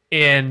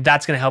 And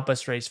that's going to help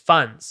us raise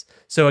funds.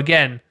 So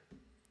again,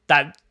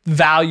 that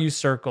value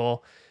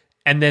circle.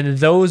 And then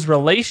those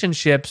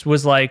relationships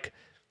was like,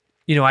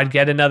 I'd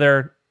get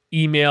another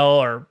email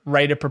or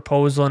write a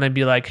proposal and I'd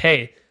be like,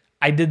 hey,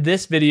 I did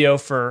this video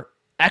for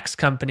X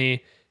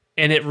company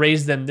and it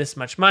raised them this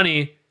much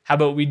money. How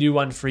about we do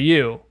one for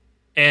you?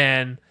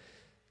 And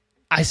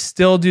I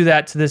still do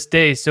that to this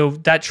day. So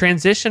that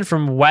transition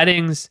from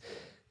weddings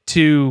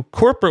to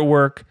corporate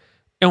work,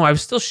 I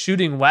was still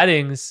shooting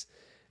weddings.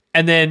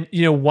 And then,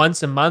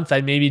 once a month,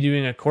 I'd maybe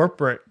doing a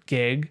corporate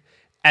gig.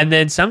 And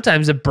then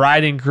sometimes a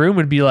bride and groom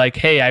would be like,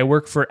 hey, I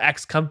work for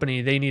X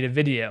company. They need a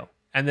video.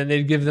 And then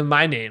they'd give them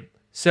my name.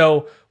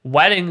 So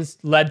weddings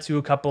led to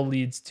a couple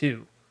leads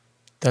too.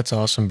 That's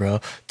awesome, bro.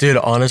 Dude,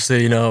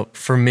 honestly,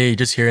 for me,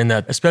 just hearing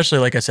that, especially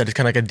like I said, it's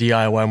kind of like a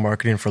DIY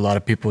marketing for a lot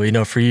of people.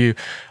 For you,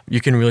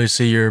 you can really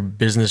see your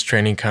business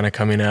training kind of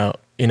coming out.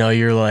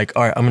 You're like,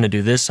 all right, I'm going to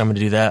do this. I'm going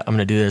to do that. I'm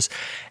going to do this.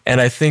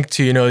 And I think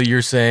too,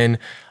 you're saying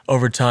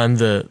over time,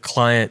 the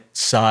client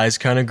size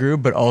kind of grew,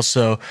 but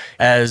also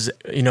as,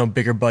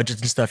 bigger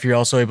budgets and stuff, you're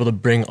also able to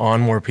bring on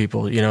more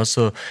people,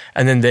 so,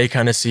 and then they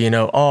kind of see,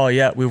 oh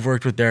yeah, we've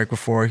worked with Derek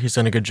before. He's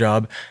done a good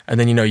job. And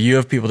then, you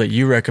have people that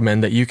you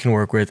recommend that you can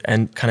work with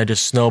and kind of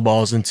just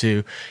snowballs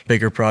into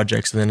bigger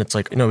projects. And then it's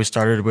like, we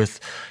started with,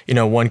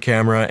 one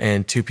camera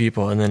and 2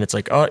 people. And then it's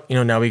like, oh,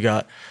 now we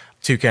got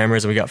 2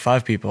 cameras and we got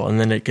 5 people. And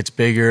then it gets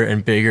bigger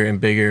and bigger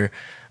and bigger.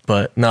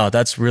 But no,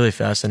 that's really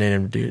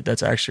fascinating, dude.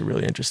 That's actually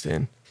really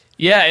interesting.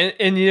 Yeah,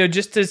 and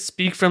just to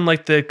speak from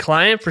like the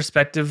client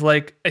perspective,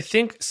 like I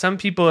think some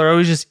people are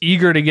always just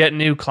eager to get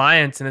new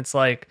clients, and it's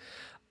like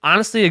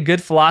honestly a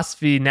good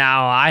philosophy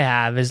now I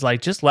have is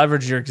like just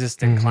leverage your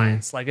existing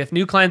clients. Like if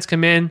new clients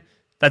come in,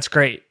 that's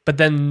great, but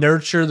then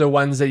nurture the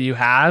ones that you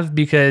have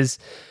because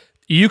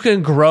you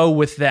can grow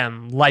with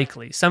them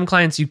likely. Some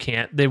clients you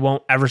can't. They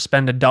won't ever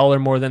spend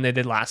 $1 more than they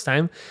did last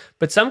time.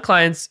 But some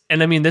clients,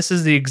 and I mean this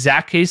is the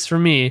exact case for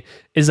me,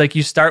 is like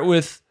you start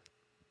with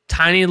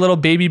tiny little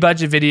baby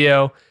budget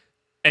video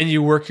and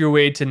you work your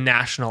way to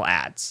national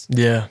ads.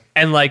 Yeah.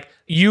 And like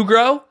you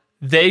grow,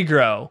 they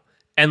grow.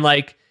 And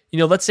like,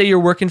 let's say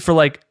you're working for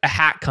like a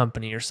hat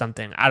company or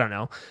something. I don't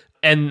know.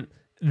 And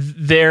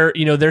they're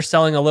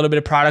selling a little bit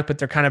of product, but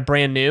they're kind of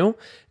brand new.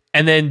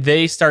 And then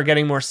they start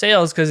getting more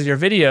sales because of your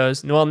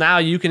videos. Well, now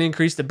you can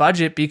increase the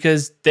budget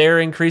because they're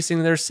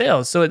increasing their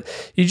sales. So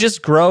you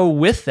just grow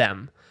with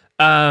them.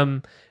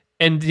 And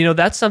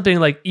that's something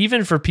like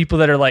even for people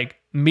that are like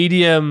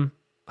medium,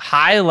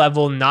 high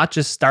level, not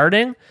just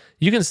starting,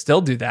 you can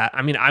still do that.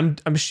 I mean,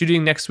 I'm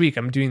shooting next week.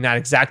 I'm doing that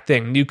exact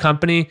thing. New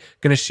company,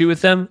 going to shoot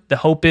with them. The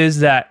hope is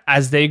that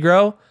as they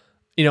grow,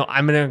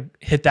 I'm going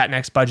to hit that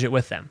next budget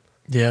with them.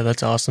 Yeah,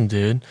 that's awesome,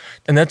 dude.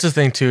 And that's the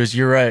thing too, is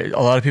you're right. A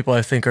lot of people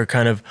I think are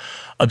kind of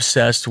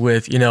obsessed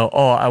with,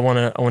 I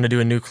want to do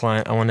a new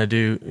client. I want to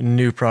do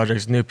new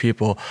projects, new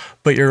people.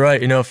 But you're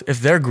right. If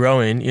they're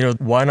growing,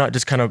 why not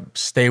just kind of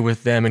stay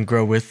with them and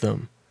grow with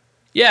them?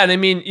 Yeah, and I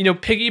mean,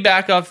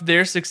 piggyback off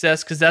their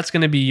success because that's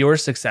going to be your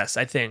success,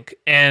 I think.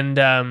 And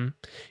at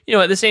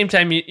the same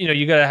time,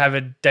 you got to have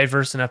a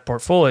diverse enough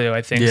portfolio,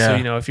 I think.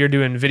 Yeah. So, if you're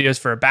doing videos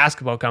for a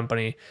basketball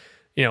company,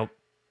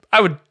 I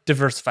would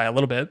diversify a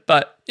little bit,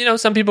 but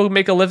some people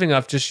make a living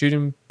off just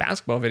shooting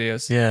basketball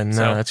videos. Yeah,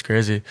 no, that's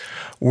crazy.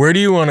 Where do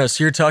you want to,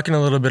 so you're talking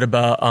a little bit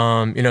about,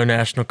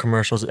 national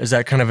commercials. Is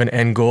that kind of an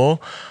end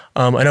goal?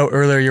 I know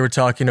earlier you were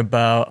talking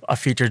about a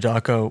feature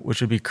doco, which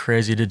would be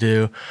crazy to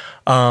do.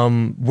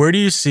 Where do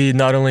you see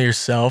not only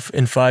yourself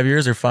in 5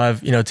 years or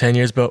 10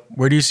 years, but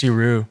where do you see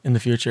Rue in the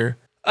future?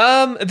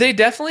 They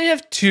definitely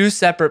have two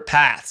separate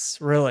paths,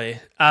 really.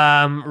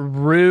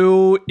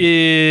 Rue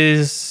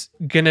is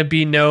gonna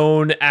be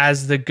known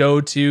as the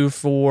go-to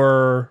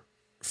for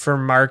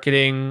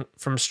marketing,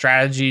 from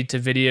strategy to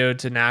video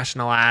to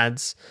national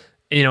ads.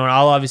 And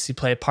I'll obviously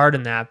play a part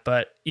in that,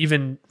 but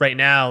even right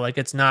now, like,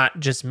 it's not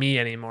just me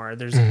anymore.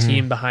 There's a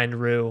team behind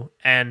Rue,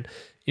 and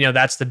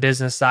that's the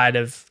business side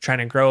of trying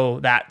to grow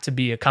that to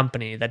be a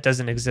company that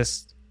doesn't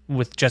exist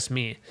with just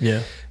me.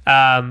 Yeah.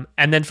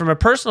 And then from a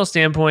personal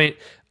standpoint,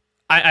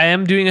 I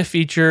am doing a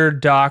feature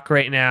doc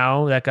right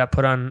now that got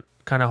put on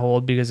kind of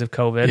hold because of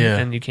COVID,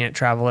 and you can't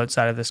travel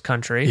outside of this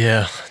country.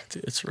 Yeah,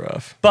 it's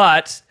rough.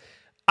 But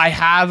I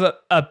have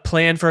a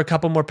plan for a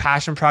couple more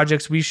passion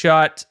projects.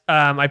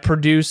 I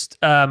produced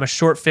a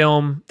short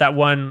film that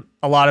won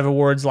a lot of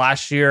awards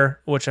last year,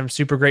 which I'm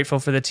super grateful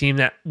for the team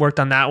that worked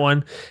on that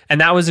one.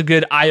 And that was a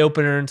good eye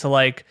opener into,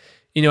 like,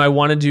 I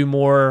want to do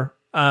more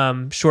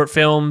short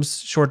films,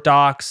 short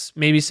docs,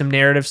 maybe some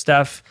narrative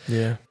stuff.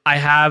 Yeah. I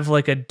have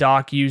like a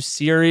docu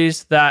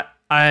series that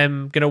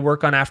I'm going to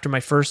work on after my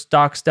first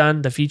doc's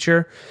done, the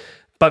feature.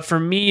 But for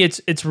me,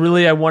 it's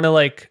really, I want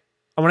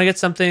to get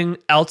something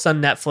else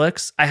on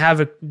Netflix. I have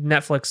a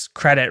Netflix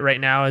credit right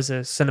now as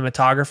a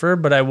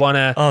cinematographer, but I want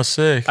to,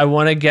 sick. I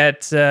want to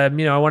get, I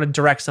want to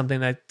direct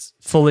something that's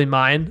fully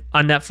mine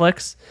on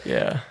Netflix.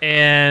 Yeah.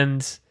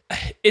 And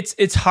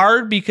it's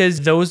hard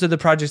because those are the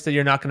projects that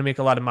you're not going to make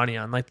a lot of money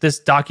on. Like this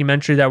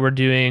documentary that we're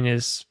doing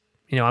is,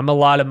 I'm a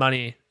lot of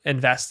money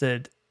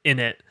invested in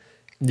it.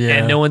 Yeah.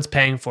 And no one's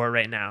paying for it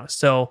right now.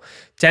 So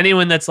to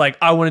anyone that's like,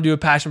 I want to do a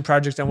passion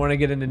project, I want to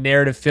get into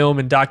narrative film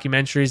and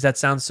documentaries, that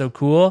sounds so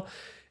cool.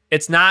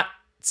 It's not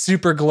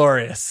super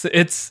glorious.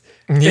 It's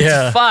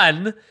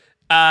fun,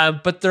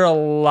 but they're a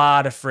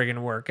lot of friggin'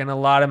 work and a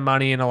lot of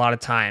money and a lot of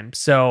time.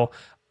 So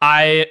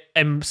I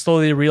am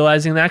slowly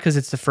realizing that because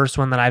it's the first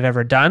one that I've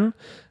ever done.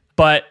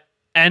 But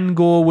end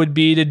goal would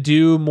be to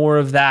do more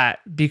of that,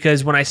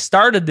 because when I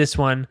started this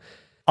one,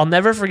 I'll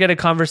never forget a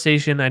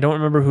conversation. I don't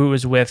remember who it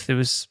was with. It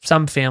was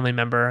some family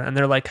member. And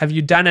they're like, have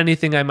you done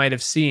anything I might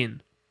have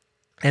seen?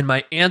 And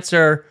my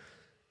answer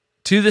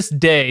to this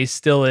day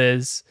still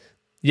is,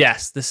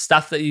 yes, the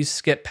stuff that you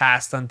skip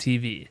past on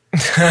TV.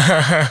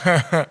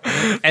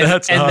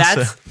 That's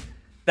awesome.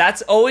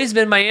 That's always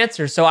been my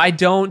answer. So I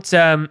don't,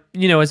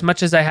 as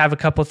much as I have a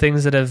couple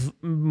things that have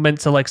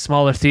went to like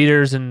smaller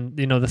theaters and,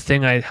 the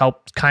thing I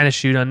helped kind of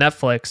shoot on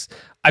Netflix,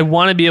 I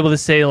want to be able to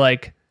say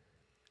like,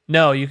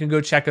 no, you can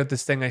go check out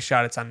this thing I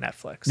shot. It's on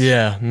Netflix.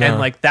 Yeah. No. And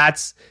like,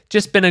 that's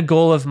just been a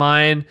goal of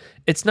mine.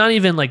 It's not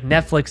even like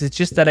Netflix. It's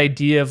just that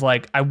idea of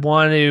like, I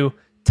want to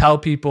tell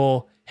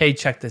people, hey,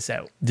 check this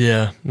out.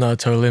 Yeah, no,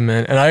 totally,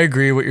 man. And I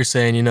agree what you're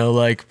saying,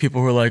 like people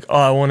who are like, oh,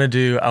 I want to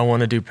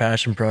do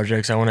passion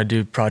projects. I want to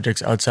do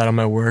projects outside of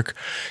my work.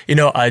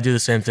 I do the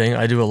same thing.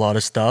 I do a lot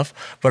of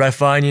stuff, but I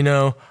find,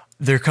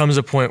 there comes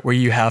a point where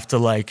you have to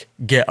like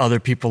get other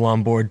people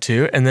on board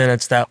too. And then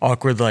it's that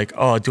awkward, like,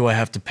 oh, do I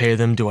have to pay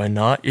them? Do I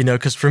not?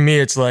 Cause for me,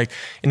 it's like,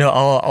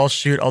 I'll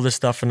shoot all this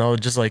stuff and I'll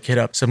just like hit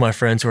up some of my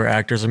friends who are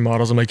actors and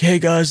models. I'm like, hey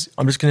guys,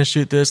 I'm just going to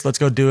shoot this. Let's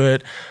go do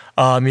it.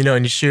 And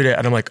you shoot it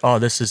and I'm like, oh,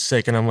 this is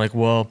sick. And I'm like,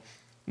 well,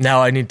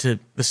 now I need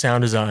the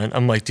sound design.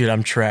 I'm like, dude,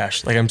 I'm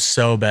trash. Like, I'm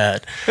so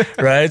bad.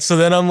 Right. So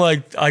then I'm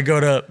like, I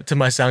go to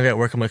my sound guy at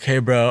work. I'm like, hey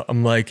bro,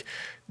 I'm like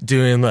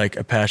doing like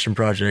a passion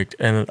project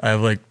and I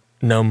have like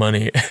no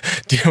money.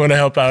 Do you want to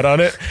help out on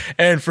it?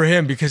 And for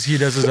him, because he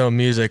does his own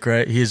music,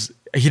 right?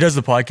 He does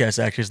the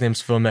podcast actually. His name's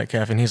Phill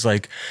Metcalfe, and he's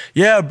like,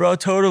 yeah, bro,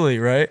 totally,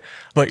 right?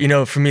 But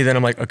for me, then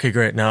I'm like, okay,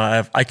 great.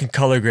 Now I can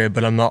color grade,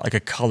 but I'm not like a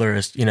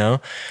colorist, So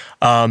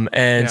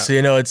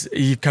it's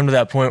you come to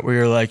that point where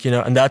you're like,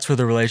 and that's where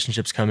the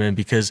relationships come in,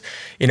 because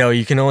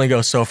you can only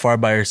go so far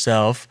by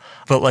yourself.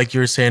 But like you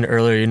were saying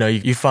earlier,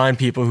 you find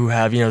people who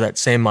have that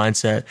same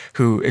mindset,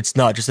 who it's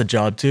not just a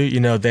job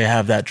to, they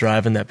have that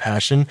drive and that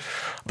passion.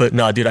 But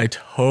no, dude, I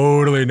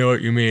totally know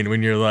what you mean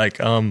when you're like,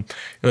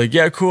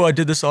 yeah, cool, I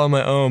did this all on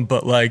my own,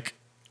 but like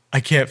I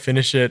can't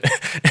finish it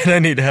and I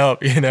need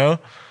help,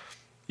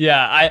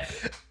 Yeah,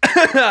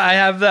 I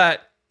have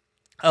that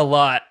a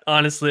lot,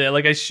 honestly.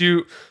 Like I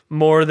shoot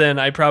more than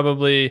I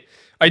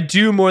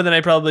do more than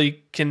I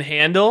probably can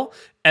handle.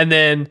 And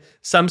then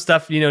some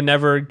stuff,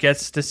 never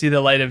gets to see the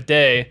light of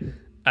day,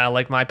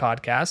 like my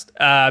podcast,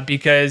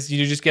 because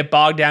you just get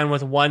bogged down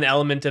with one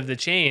element of the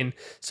chain.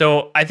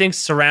 So I think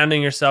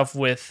surrounding yourself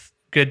with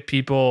good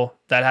people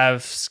that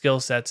have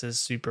skill sets is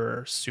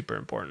super, super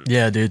important.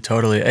 Yeah, dude,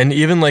 totally. And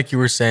even like you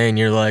were saying,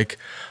 you're like,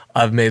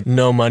 I've made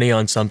no money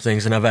on some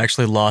things and I've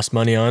actually lost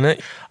money on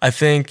it. I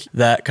think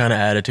that kind of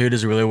attitude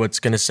is really what's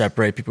going to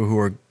separate people who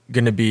are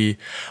going to be,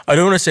 I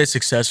don't want to say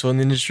successful in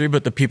the industry,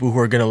 but the people who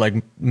are going to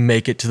like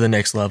make it to the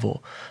next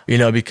level, you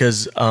know,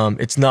 because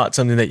it's not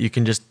something that you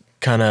can just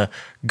kind of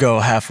go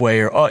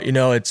halfway or, oh, you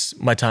know, it's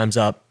my time's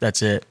up.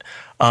 That's it.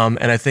 And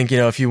I think, you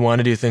know, if you want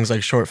to do things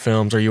like short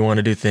films, or you want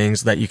to do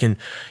things that you can,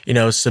 you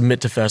know,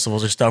 submit to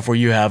festivals or stuff where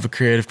you have a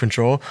creative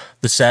control,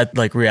 the sad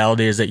like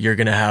reality is that you're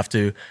going to have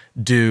to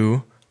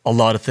do a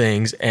lot of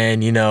things.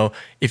 And, you know,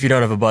 if you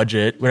don't have a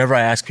budget, whenever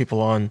I ask people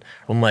on,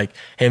 I'm like,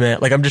 hey man,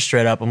 like I'm just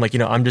straight up. I'm like, you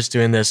know, I'm just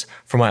doing this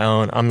for my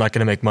own. I'm not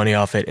going to make money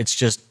off it. It's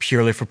just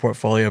purely for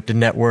portfolio, to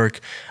network,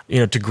 you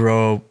know, to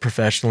grow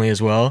professionally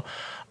as well.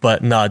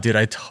 But nah, dude,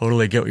 I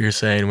totally get what you're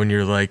saying when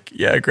you're like,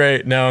 yeah,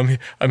 great. Now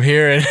I'm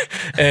here,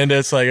 and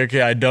it's like, okay,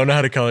 I don't know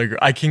how to color.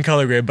 I can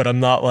color grade, but I'm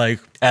not like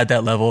at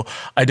that level.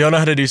 I don't know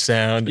how to do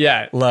sound.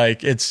 Yeah,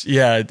 like it's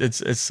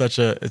such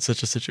a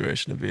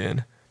situation to be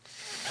in.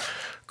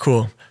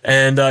 Cool.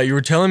 And you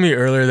were telling me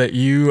earlier that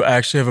you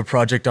actually have a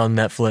project on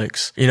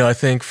Netflix. You know, I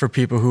think for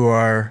people who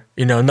are,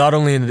 you know, not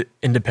only in the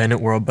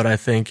independent world, but I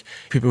think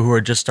people who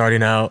are just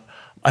starting out,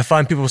 I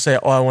find people say,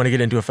 oh, I want to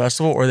get into a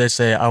festival, or they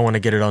say, I want to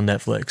get it on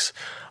Netflix.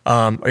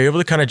 Are you able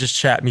to kind of just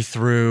chat me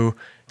through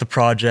the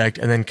project,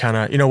 and then kind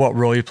of, you know, what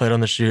role you played on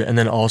the shoot, and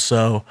then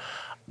also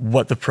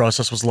what the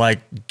process was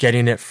like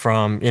getting it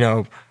from, you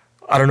know,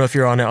 I don't know if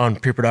you're on it on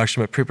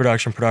pre-production, but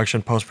pre-production,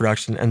 production,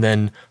 post-production, and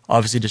then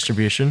obviously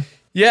distribution?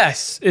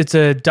 Yes, it's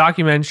a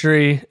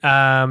documentary.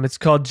 It's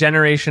called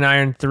Generation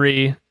Iron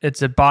 3.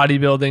 It's a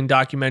bodybuilding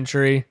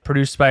documentary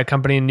produced by a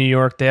company in New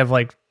York. They have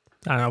like,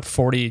 I don't know,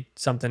 40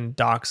 something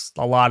docs,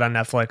 a lot on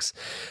Netflix.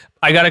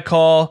 I got a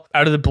call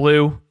out of the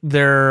blue.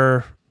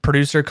 Their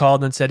producer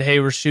called and said, hey,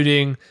 we're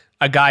shooting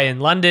a guy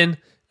in London.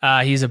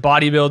 He's a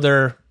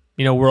bodybuilder,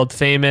 you know, world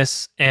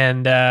famous.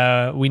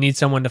 And we need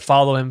someone to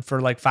follow him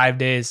for like 5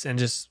 days and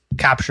just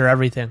capture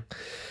everything.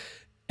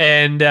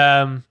 And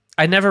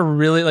I never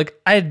really, like,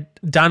 I had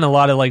done a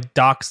lot of like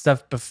doc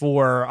stuff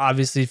before,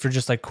 obviously for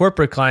just like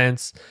corporate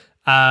clients.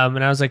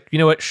 And I was like, you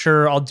know what,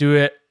 sure, I'll do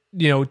it.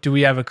 You know, do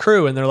we have a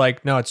crew? And they're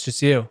like, no, it's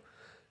just you.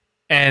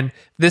 And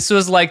this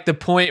was like the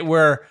point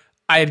where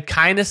I had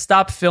kind of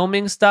stopped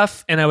filming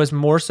stuff, and I was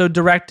more so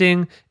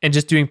directing and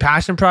just doing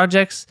passion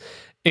projects.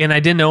 And I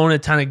didn't own a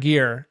ton of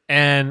gear.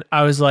 And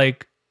I was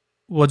like,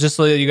 well, just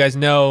so that you guys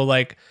know,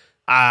 like,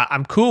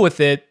 I'm cool with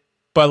it,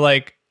 but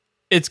like,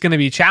 it's going to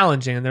be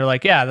challenging. And they're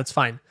like, yeah, that's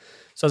fine.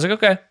 So I was like,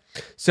 okay.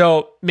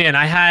 So man,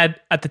 I had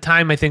at the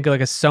time, I think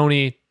like a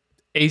Sony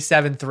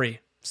A7 III.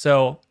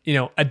 So, you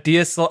know, a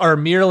DSLR or a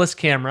mirrorless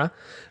camera.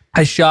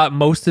 I shot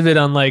most of it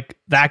on like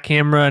that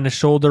camera and a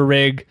shoulder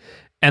rig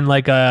and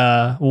like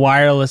a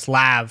wireless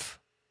lav.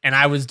 And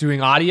I was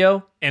doing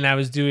audio and I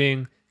was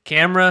doing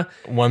camera.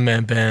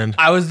 One-man band.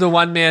 I was the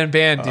one-man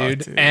band, dude.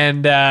 Dude.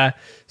 And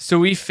so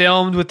we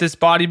filmed with this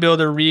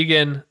bodybuilder,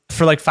 Regan,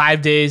 for like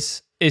 5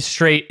 days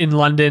straight in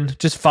London,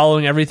 just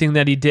following everything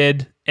that he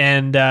did.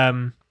 And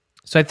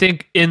so I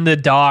think in the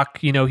doc,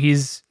 you know,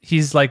 he's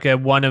like a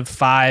one of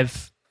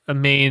five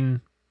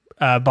main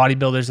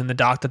bodybuilders in the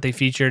doc that they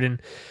featured,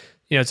 and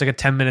you know, it's like a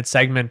 10-minute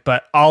segment,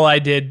 but all I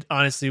did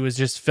honestly was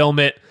just film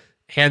it,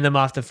 hand them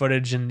off the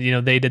footage, and you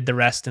know, they did the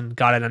rest and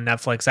got it on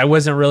Netflix. I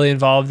wasn't really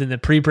involved in the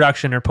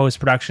pre-production or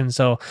post-production,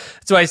 so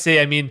that's why I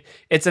say, I mean,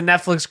 it's a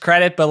Netflix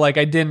credit, but like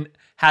I didn't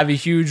have a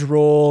huge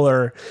role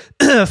or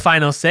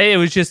final say. It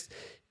was just,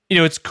 you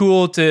know, it's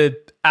cool to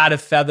add a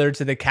feather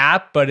to the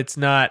cap, but it's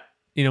not,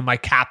 you know, my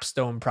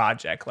capstone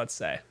project, let's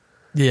say.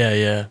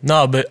 Yeah.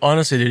 No, but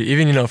honestly, dude,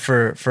 even, you know,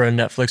 for a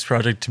Netflix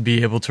project to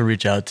be able to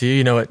reach out to you,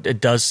 you know,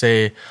 it does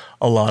say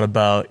a lot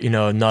about, you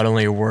know, not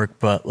only your work,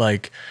 but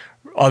like,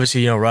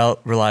 obviously, you know,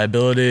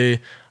 reliability,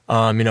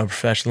 you know,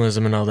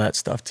 professionalism and all that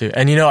stuff too.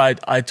 And, you know,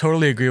 I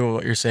totally agree with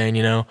what you're saying,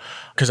 you know,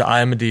 because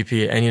I am a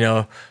DP, and, you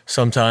know,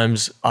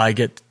 sometimes I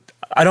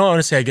don't want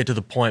to say I get to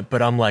the point,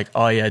 but I'm like,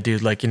 oh yeah,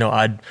 dude, like, you know,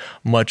 I'd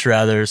much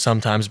rather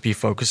sometimes be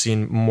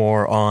focusing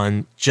more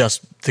on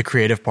just the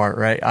creative part,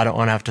 right? I don't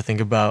want to have to think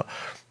about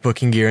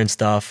booking gear and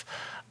stuff.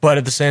 But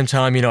at the same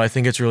time, you know, I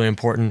think it's really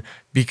important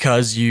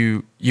because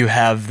you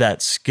have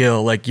that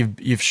skill, like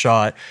you've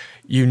shot,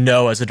 you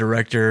know, as a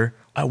director,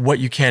 what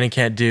you can and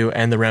can't do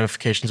and the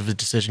ramifications of the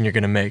decision you're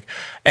going to make.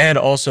 And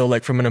also,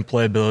 like, from an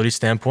employability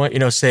standpoint, you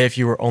know, say if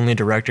you were only a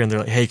director and they're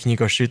like, hey, can you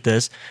go shoot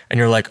this? And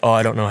you're like, oh,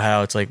 I don't know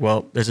how. It's like,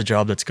 well, there's a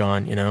job that's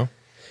gone, you know?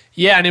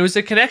 Yeah, and it was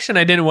a connection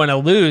I didn't want to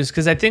lose,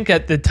 because I think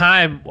at the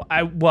time,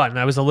 I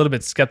was a little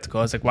bit skeptical.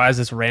 I was like, why is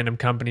this random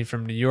company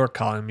from New York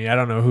calling me? I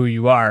don't know who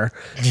you are.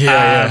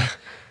 Yeah.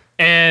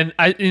 And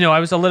I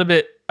was a little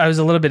bit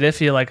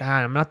iffy, like,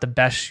 I'm not the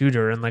best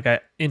shooter, and like I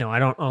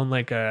don't own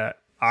like a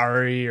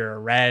Ari or a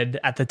Red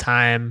at the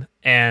time,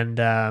 and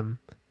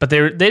but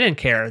they didn't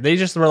care. They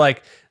just were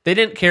like, they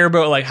didn't care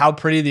about like how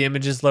pretty the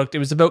images looked. It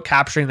was about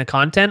capturing the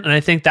content, and I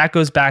think that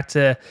goes back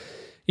to,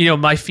 you know,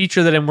 my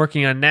feature that I'm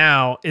working on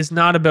now is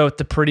not about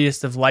the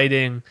prettiest of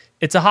lighting.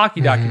 It's a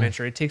hockey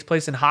documentary. It takes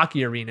place in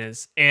hockey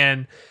arenas,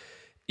 and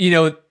you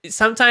know,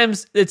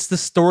 sometimes it's the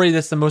story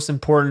that's the most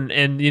important.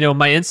 And, you know,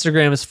 my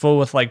Instagram is full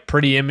with like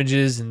pretty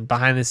images and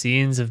behind the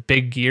scenes of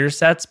big gear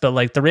sets. But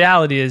like the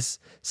reality is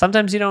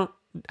sometimes you don't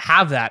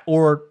have that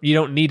or you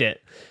don't need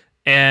it.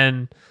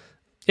 And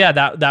yeah,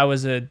 that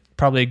was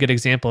probably a good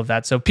example of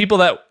that. So people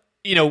that,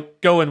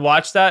 go and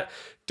watch that,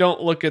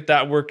 don't look at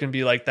that work and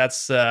be like,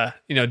 that's,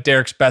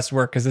 Derek's best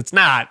work. Cause it's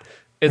not,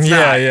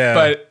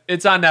 but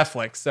it's on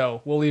Netflix.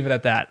 So we'll leave it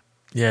at that.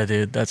 Yeah,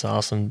 dude, that's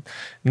awesome.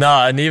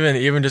 Nah, and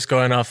even just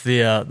going off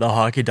the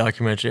hockey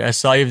documentary, I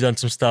saw you've done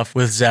some stuff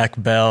with Zach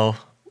Bell,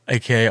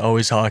 aka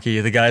Always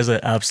Hockey. The guy's an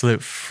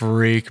absolute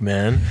freak,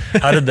 man.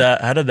 How did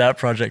that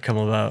project come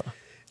about?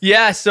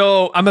 Yeah,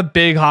 so I'm a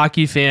big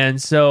hockey fan.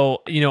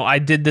 So, I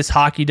did this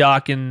hockey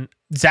doc, and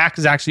Zach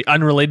is actually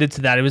unrelated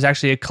to that. It was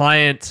actually a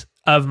client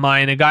of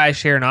mine, a guy I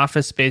share an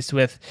office space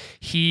with.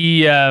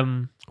 He,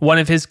 one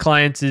of his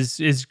clients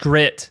is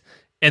Grit,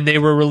 and they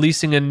were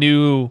releasing a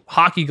new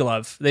hockey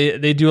glove.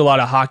 They do a lot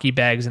of hockey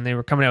bags, and they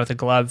were coming out with a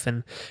glove.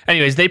 And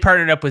anyways, they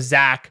partnered up with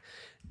Zach,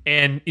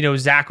 and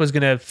Zach was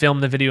going to film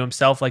the video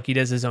himself, like he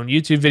does his own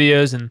YouTube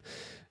videos. And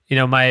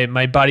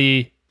my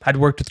buddy had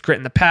worked with Grit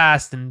in the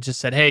past, and just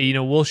said, hey,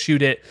 we'll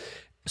shoot it.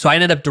 So I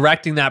ended up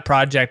directing that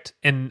project,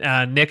 and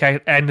Nick, I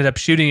ended up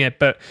shooting it.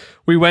 But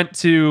we went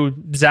to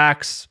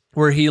Zach's,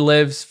 where he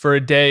lives, for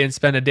a day and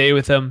spent a day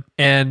with him.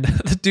 And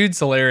the dude's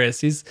hilarious.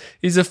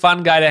 He's a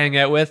fun guy to hang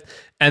out with.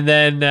 And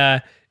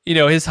then,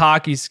 his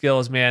hockey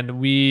skills, man,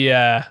 we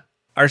are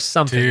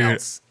something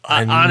else.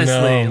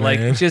 Honestly,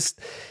 like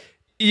just,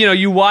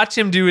 you watch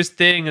him do his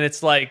thing, and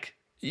it's like,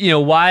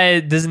 why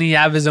doesn't he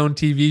have his own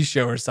TV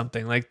show or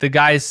something? Like, the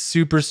guy is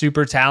super,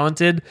 super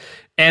talented.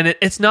 And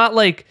it's not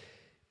like,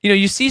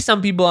 you see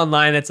some people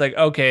online, it's like,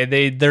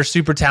 okay, they're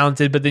super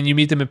talented, but then you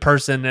meet them in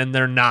person and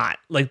they're not.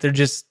 Like,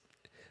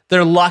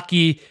 they're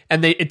lucky,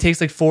 and it takes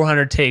like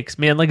 400 takes,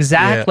 man. Like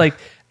Zach, like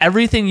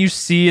everything you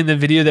see in the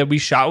video that we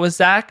shot with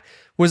Zach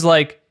was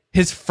like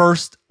his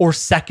first or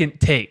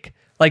second take.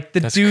 Like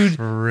that's dude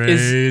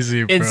crazy, is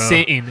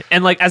insane. Bro.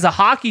 And like as a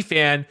hockey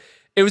fan,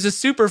 it was a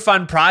super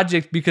fun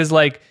project because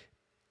like,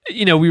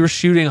 we were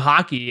shooting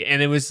hockey,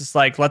 and it was just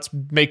like, let's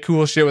make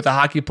cool shit with a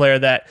hockey player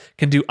that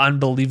can do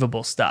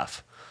unbelievable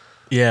stuff.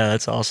 Yeah,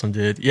 that's awesome,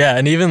 dude. Yeah,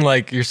 and even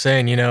like you're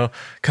saying,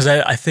 because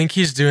I think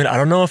he's doing, I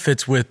don't know if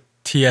it's with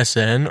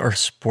TSN or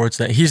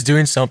Sportsnet. He's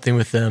doing something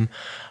with them.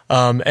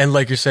 And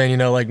like you're saying,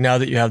 like now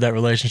that you have that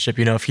relationship,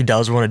 if he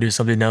does want to do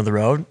something down the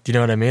road, do you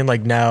know what I mean?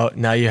 Like now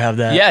you have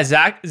that. Yeah,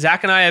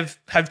 Zach and I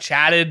have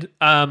chatted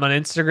on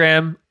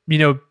Instagram.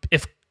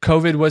 If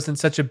COVID wasn't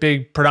such a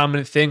big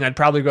predominant thing, I'd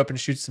probably go up and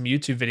shoot some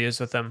YouTube videos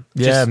with him.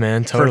 Yeah,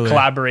 man, totally. For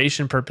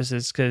collaboration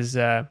purposes, because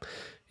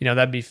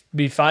that'd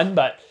be fun.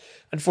 But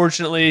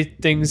unfortunately,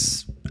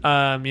 things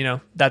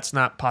that's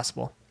not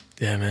possible.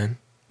 Yeah, man.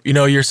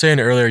 You're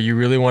saying earlier you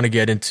really want to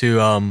get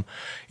into,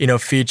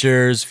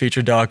 features,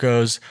 feature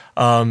docos.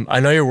 I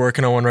know you're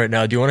working on one right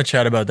now. Do you want to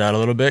chat about that a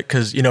little bit?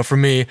 Because, for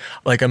me,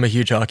 like I'm a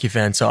huge hockey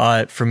fan,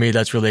 so for me,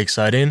 that's really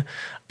exciting.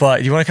 But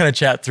do you want to kind of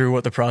chat through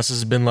what the process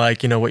has been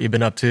like, what you've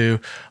been up to,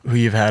 who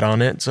you've had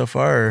on it so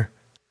far? Or?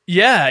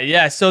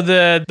 Yeah. So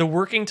the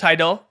working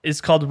title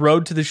is called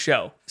Road to the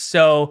Show.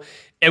 So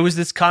it was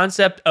this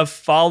concept of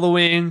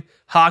following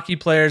hockey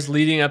players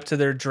leading up to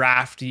their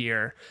draft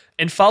year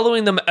and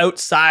following them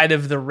outside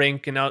of the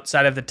rink and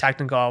outside of the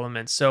technical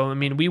elements. So,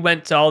 we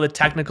went to all the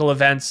technical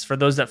events for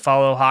those that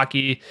follow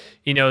hockey,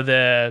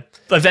 the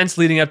events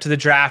leading up to the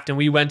draft, and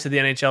we went to the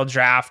NHL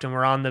draft, and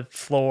we're on the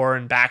floor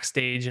and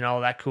backstage and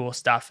all that cool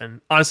stuff. And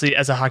honestly,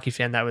 as a hockey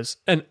fan, that was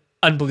an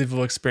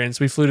unbelievable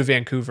experience. We flew to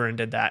Vancouver and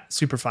did that.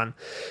 Super fun.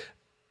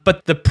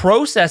 But the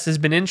process has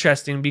been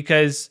interesting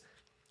because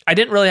I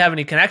didn't really have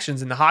any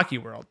connections in the hockey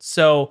world.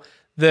 So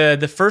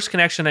the first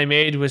connection I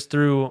made was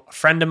through a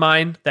friend of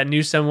mine that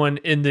knew someone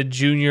in the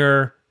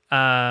junior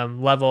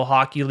level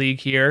hockey league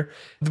here.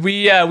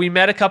 We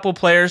met a couple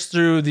players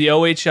through the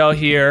OHL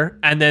here,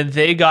 and then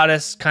they got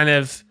us kind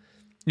of,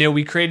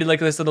 we created like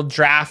this little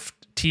draft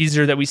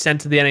teaser that we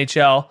sent to the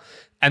NHL,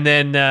 and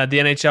then the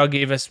NHL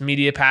gave us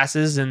media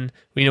passes, and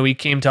we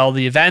came to all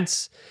the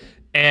events.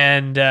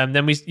 And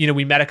then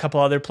we met a couple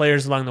other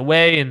players along the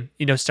way, and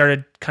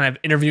started kind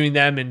of interviewing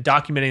them and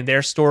documenting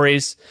their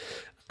stories.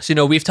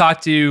 So we've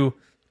talked to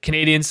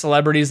Canadian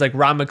celebrities like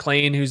Ron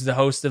McLean, who's the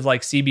host of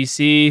like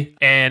CBC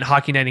and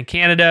Hockey Night in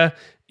Canada.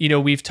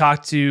 We've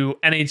talked to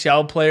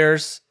NHL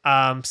players.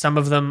 Some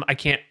of them I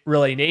can't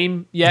really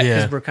name yet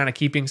because we're kind of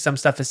keeping some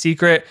stuff a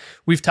secret.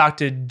 We've talked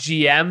to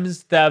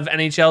GMs of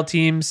NHL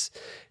teams.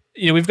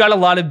 We've got a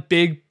lot of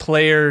big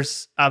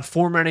players,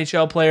 former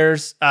NHL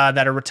players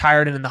that are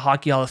retired and in the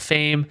Hockey Hall of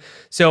Fame.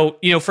 So,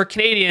 for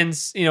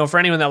Canadians, for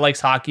anyone that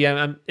likes hockey,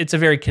 it's a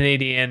very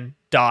Canadian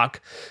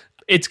doc.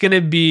 It's going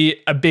to be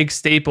a big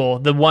staple.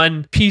 The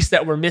one piece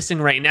that we're missing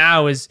right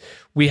now is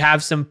we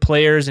have some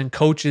players and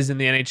coaches in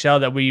the NHL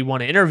that we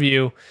want to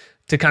interview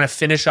to kind of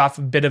finish off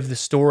a bit of the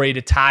story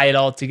to tie it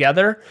all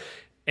together.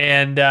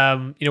 And,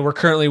 we're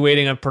currently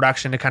waiting on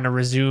production to kind of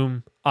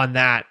resume on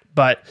that.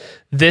 But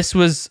this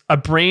was a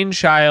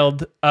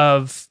brainchild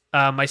of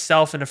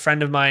myself and a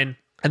friend of mine.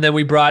 And then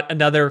we brought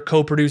another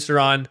co-producer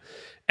on.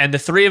 And the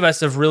three of us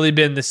have really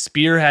been the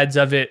spearheads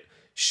of it,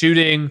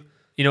 shooting.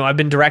 I've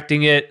been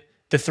directing it.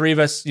 The three of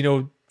us,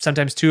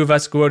 sometimes two of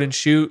us go out and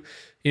shoot.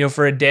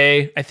 for a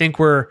day. I think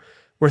we're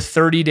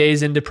 30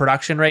 days into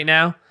production right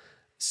now.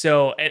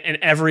 So, and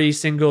every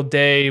single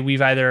day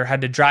we've either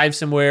had to drive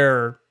somewhere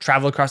or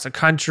travel across the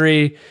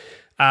country.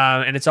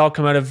 And it's all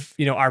come out of,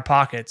 our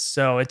pockets.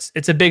 So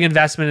it's a big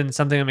investment and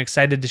something I'm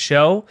excited to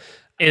show.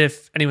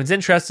 If anyone's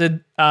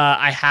interested,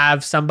 I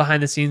have some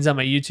behind the scenes on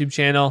my YouTube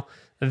channel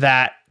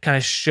that kind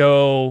of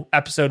show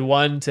episode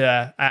 1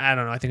 to, I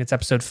don't know, I think it's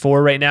episode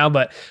 4 right now,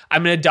 but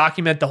I'm going to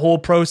document the whole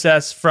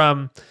process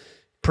from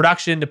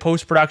production to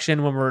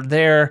post-production when we're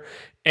there.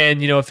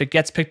 And, if it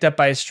gets picked up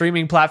by a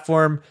streaming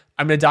platform,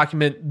 I'm going to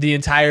document the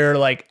entire,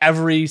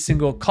 every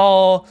single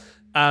call,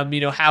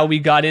 how we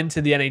got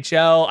into the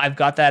NHL. I've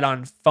got that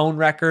on phone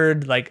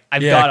record.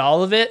 I've got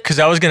all of it. Because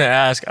I was going to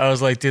ask, I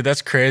was like, dude,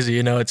 that's crazy.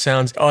 It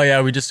sounds, oh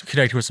yeah, we just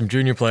connected with some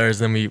junior players,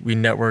 then we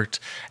networked.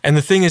 And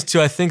the thing is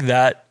too, I think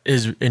that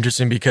is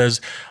interesting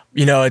because,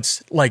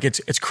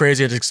 it's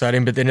crazy, it's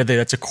exciting, but at the end of the day,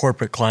 that's a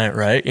corporate client,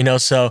 right?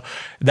 So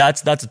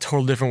that's a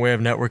total different way of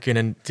networking.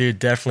 And dude,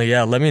 definitely,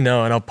 yeah, let me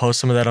know and I'll post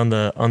some of that on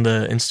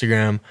the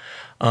Instagram.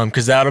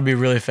 Because that'll be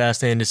really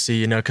fascinating to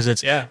see, because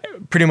it's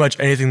pretty much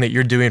anything that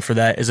you're doing for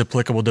that is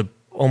applicable to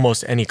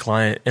almost any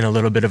client in a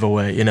little bit of a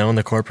way, in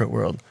the corporate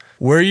world.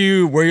 Where are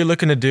you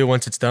looking to do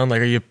once it's done?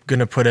 Are you going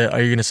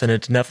to send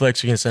it to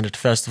Netflix? Are you going to send it to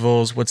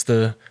festivals? What's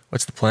the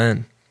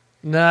plan?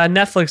 Nah,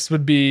 Netflix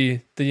would be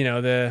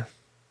the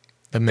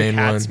main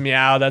cat's one.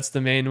 Meow. That's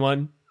the main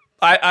one.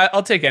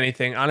 I'll take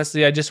anything.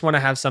 Honestly, I just want to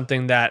have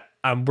something that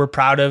we're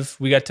proud of.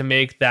 We got to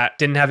make that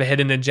didn't have a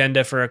hidden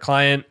agenda for a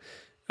client.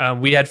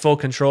 We had full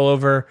control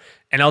over,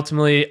 and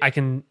ultimately I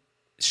can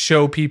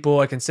show people,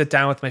 I can sit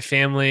down with my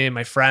family and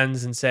my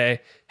friends and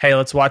say, hey,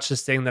 let's watch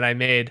this thing that I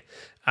made.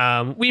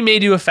 We may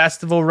do a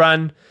festival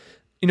run.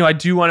 I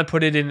do want to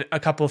put it in a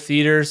couple of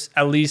theaters,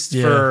 at least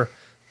for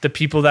the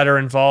people that are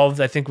involved.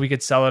 I think we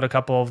could sell out a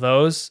couple of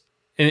those.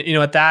 And,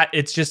 at that,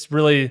 it's just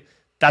really,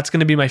 that's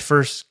going to be my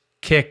first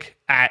kick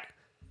at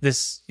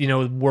this,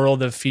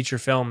 world of feature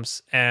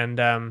films. And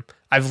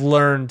I've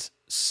learned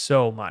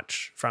so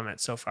much from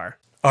it so far.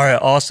 All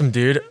right, awesome,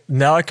 dude.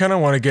 Now I kind of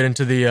want to get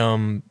into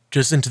the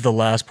just into the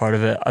last part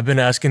of it. I've been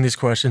asking these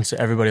questions to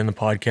everybody on the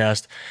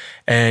podcast,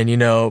 and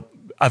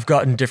I've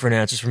gotten different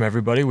answers from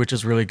everybody, which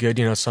is really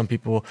good. Some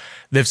people,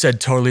 they've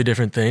said totally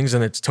different things,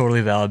 and it's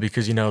totally valid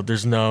because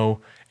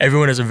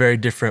everyone has a very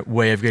different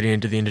way of getting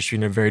into the industry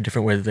and a very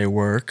different way that they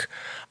work.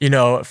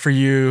 For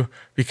you,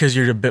 because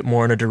you're a bit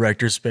more in a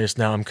director's space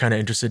now, I'm kind of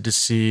interested to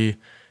see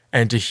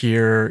and to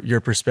hear your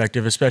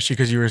perspective, especially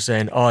because you were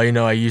saying, oh,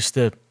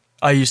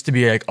 I used to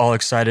be all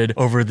excited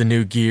over the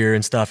new gear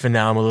and stuff, and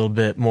now I'm a little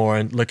bit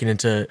more looking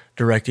into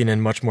directing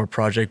and much more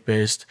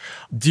project-based.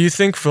 Do you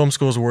think film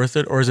school is worth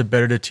it, or is it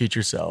better to teach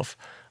yourself?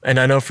 And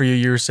I know for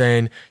you were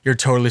saying you're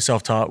totally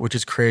self-taught, which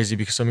is crazy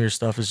because some of your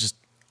stuff is just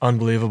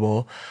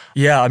unbelievable.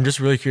 Yeah, I'm just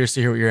really curious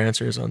to hear what your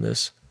answer is on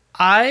this.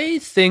 I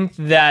think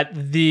that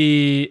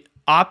the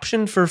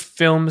option for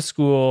film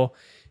school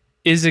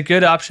is a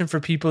good option for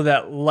people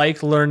that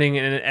like learning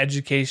in an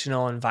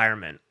educational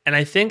environment. And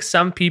I think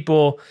some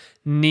people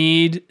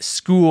need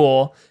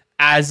school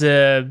as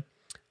a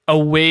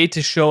way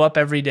to show up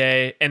every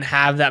day and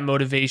have that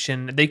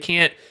motivation. They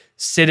can't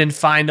sit and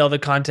find all the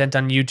content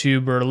on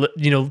YouTube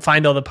or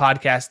find all the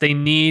podcasts. They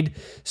need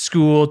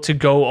school to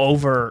go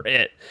over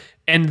it.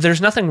 And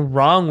there's nothing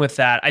wrong with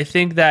that. I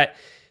think that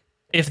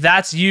if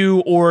that's you,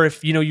 or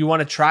if you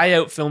want to try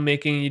out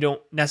filmmaking and you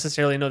don't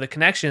necessarily know the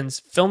connections,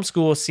 film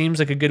school seems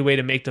like a good way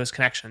to make those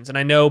connections. And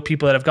I know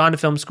people that have gone to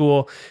film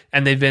school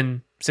and they've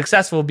been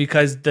successful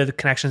because the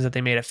connections that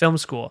they made at film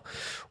school.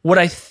 What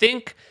I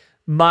think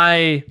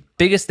my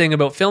biggest thing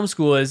about film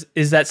school is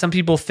that some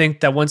people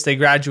think that once they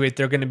graduate,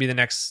 they're going to be the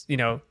next,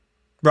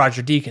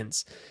 Roger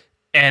Deakins.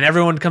 And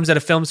everyone comes out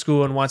of film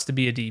school and wants to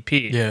be a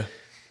DP. Yeah.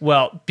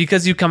 Well,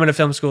 because you come into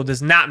film school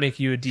does not make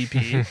you a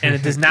DP, and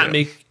it does not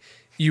make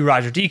you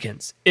Roger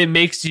Deakins. It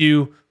makes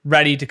you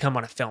ready to come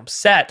on a film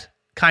set,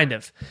 kind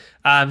of.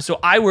 So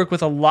I work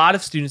with a lot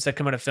of students that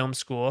come out of film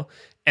school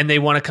and they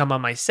want to come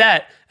on my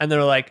set and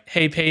they're like,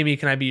 hey, pay me,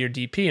 can I be your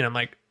DP? And I'm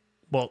like,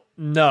 well,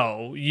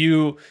 no,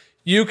 you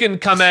can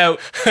come out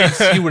and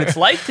see what it's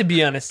like to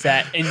be on a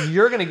set, and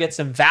you're going to get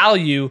some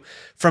value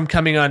from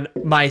coming on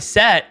my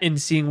set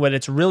and seeing what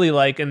it's really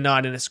like and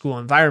not in a school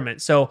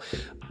environment. So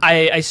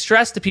I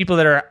stress to people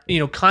that are,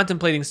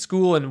 contemplating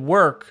school and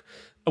work,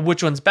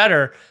 which one's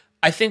better.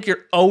 I think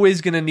you're always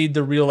going to need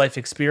the real life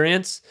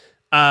experience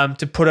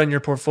to put on your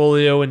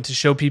portfolio and to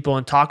show people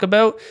and talk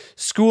about.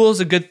 School is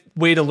a good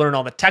way to learn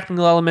all the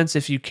technical elements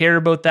if you care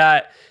about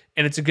that.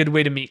 And it's a good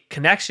way to make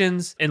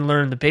connections and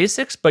learn the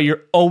basics, but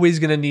you're always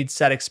going to need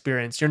set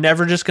experience. You're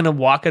never just going to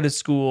walk out of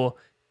school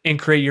and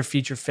create your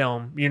feature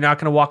film. You're not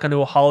going to walk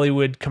onto a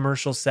Hollywood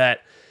commercial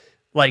set.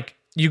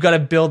 You got to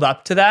build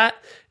up to that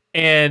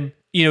and,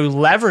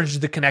 leverage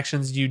the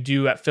connections you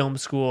do at film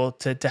school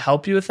to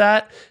help you with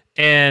that.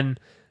 And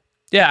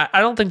yeah,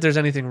 I don't think there's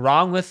anything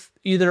wrong with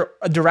either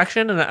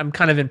direction, and I'm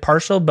kind of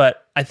impartial,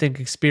 but I think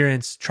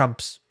experience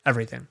trumps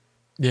everything.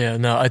 Yeah,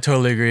 no, I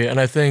totally agree. And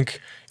I think,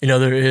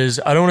 there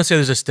is, I don't want to say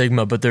there's a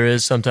stigma, but there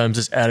is sometimes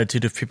this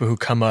attitude of people who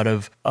come out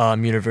of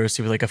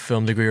university with like a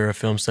film degree or a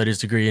film studies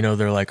degree,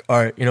 they're like, all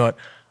right, you know what,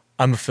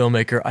 I'm a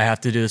filmmaker, I have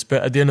to do this.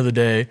 But at the end of the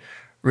day,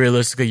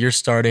 realistically, you're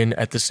starting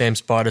at the same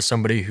spot as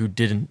somebody who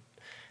didn't.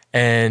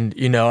 And,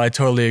 I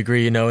totally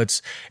agree.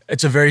 It's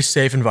a very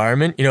safe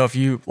environment. If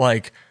you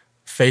like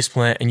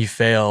faceplant and you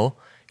fail,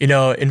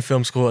 in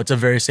film school, it's a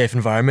very safe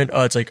environment.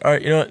 Oh, it's like, all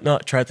right, no,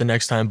 try it the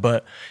next time.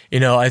 But,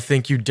 I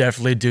think you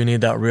definitely do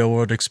need that real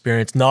world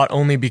experience, not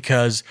only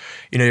because,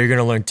 you're going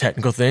to learn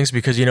technical things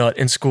because,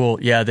 in school,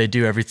 yeah, they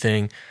do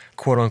everything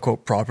quote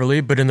unquote properly,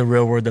 but in the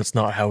real world, that's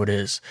not how it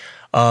is.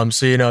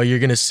 So, you're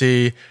going to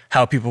see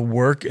how people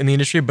work in the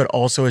industry, but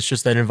also it's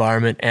just that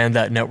environment and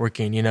that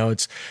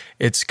networking,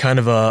 it's kind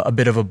of a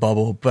bit of a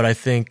bubble, but I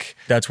think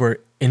that's where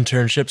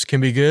internships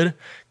can be good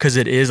because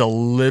it is a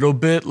little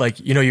bit like,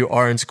 you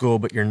are in school,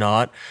 but you're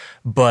not.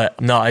 But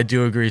no, I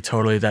do agree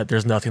totally that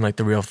there's nothing like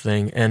the real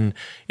thing. And,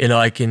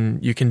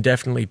 you can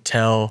definitely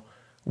tell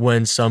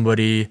when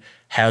somebody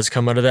has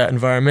come out of that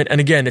environment.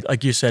 And again,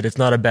 like you said, it's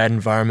not a bad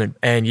environment.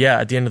 And yeah,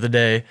 at the end of the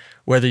day,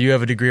 whether you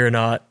have a degree or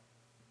not,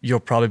 you'll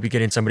probably be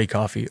getting somebody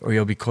coffee or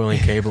you'll be coiling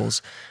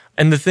cables.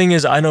 And the thing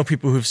is, I know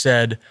people who've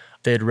said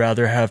they'd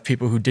rather have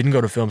people who didn't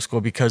go to film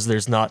school because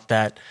there's not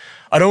that,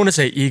 I don't want to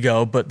say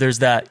ego, but there's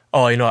that,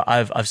 oh,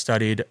 I've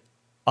studied,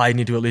 I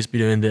need to at least be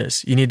doing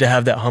this. You need to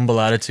have that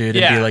humble attitude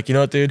and be like, you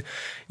know what, dude?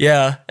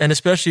 Yeah. And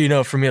especially,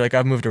 for me, like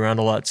I've moved around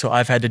a lot. So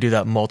I've had to do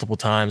that multiple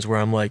times where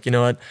I'm like, you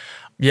know what?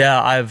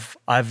 Yeah,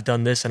 I've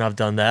done this and I've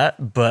done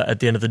that, but at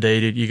the end of the day,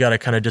 dude, you got to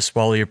kind of just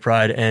swallow your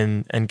pride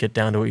and get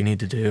down to what you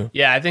need to do.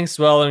 Yeah, I think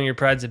swallowing your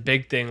pride's a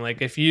big thing.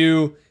 Like if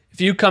you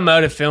come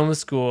out of film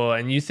school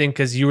and you think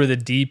because you were the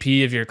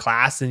DP of your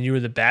class and you were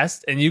the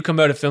best, and you come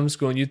out of film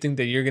school and you think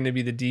that you're going to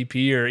be the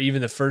DP or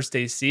even the first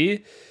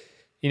AC,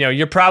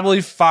 you're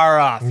probably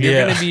far off.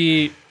 You're going to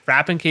be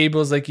wrapping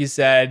cables, like you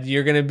said.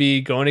 You're going to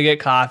be going to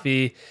get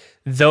coffee.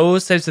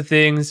 Those types of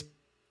things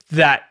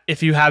that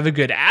if you have a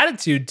good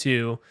attitude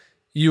to,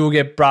 you will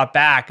get brought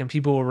back and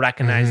people will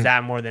recognize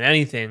that more than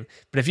anything.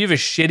 But if you have a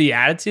shitty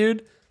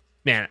attitude,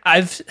 man,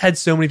 I've had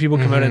so many people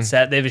come out on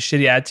set, they have a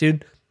shitty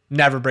attitude,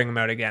 never bring them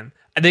out again.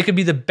 And they could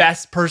be the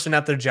best person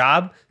at their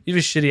job. You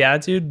have a shitty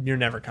attitude, you're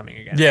never coming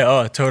again. Yeah,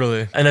 oh,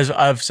 totally. And as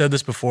I've said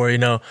this before,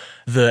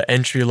 the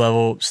entry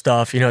level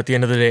stuff, at the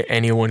end of the day,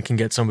 anyone can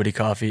get somebody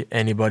coffee,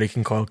 anybody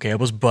can coil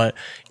cables, but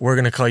we're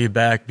going to call you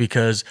back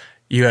because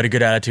you had a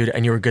good attitude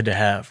and you were good to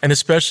have. And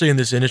especially in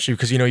this industry,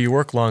 because, you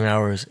work long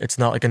hours. It's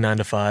not like a 9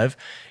 to 5.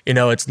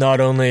 It's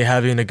not only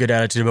having a good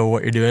attitude about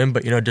what you're doing,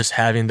 but, just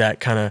having that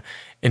kind of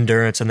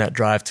endurance and that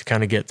drive to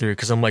kind of get through.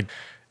 Because I'm like,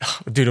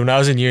 dude, when I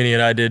was in uni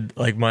and I did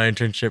like my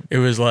internship, it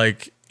was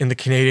like in the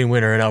Canadian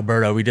winter in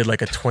Alberta, we did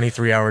like a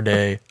 23-hour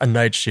day, a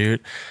night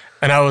shoot.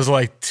 And I was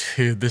like,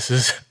 dude,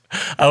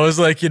 I was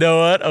like, you know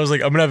what? I was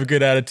like, I'm gonna have a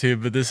good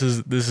attitude, but this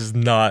is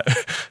not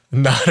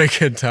a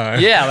good time.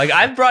 Yeah, like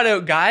I've brought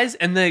out guys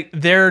and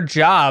their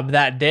job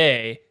that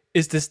day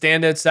is to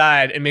stand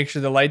outside and make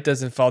sure the light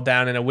doesn't fall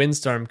down in a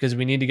windstorm because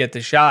we need to get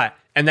the shot.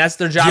 And that's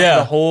their job for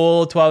the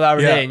whole 12-hour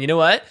day. And you know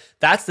what?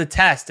 That's the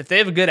test. If they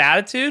have a good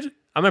attitude,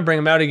 I'm gonna bring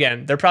them out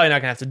again. They're probably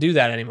not gonna have to do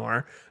that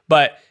anymore.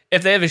 But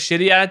if they have a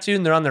shitty attitude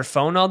and they're on their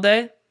phone all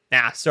day,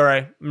 nah, sorry,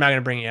 I'm not gonna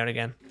bring you out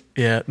again.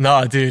 Yeah,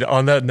 no, dude,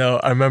 on that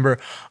note, I remember,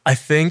 I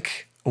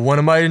think one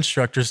of my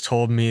instructors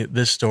told me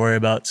this story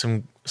about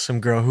some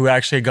girl who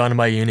actually had gone to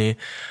my uni.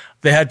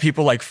 They had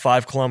people like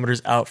 5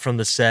 kilometers out from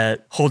the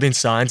set holding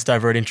signs,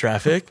 diverting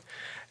traffic.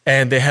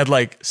 And they had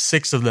like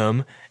 6 of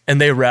them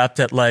and they wrapped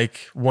at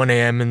like 1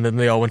 a.m. and then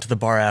they all went to the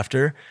bar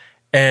after.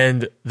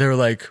 And they were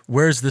like,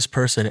 where's this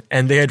person?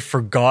 And they had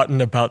forgotten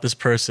about this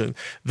person.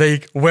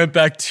 They went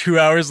back 2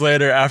 hours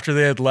later after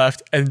they had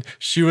left, and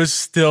she was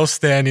still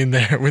standing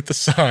there with the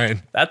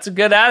sign. That's a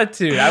good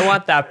attitude. I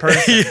want that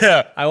person.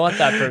 Yeah. I want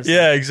that person.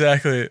 Yeah,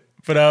 exactly.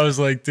 But I was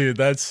like, dude,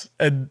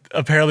 and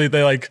apparently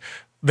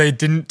they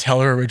didn't tell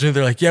her originally.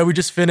 They're like, yeah, we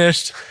just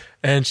finished.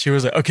 And she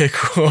was like, okay,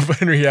 cool.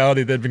 But in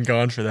reality, they'd been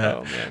gone for that.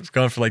 Oh, man. It's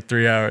gone for like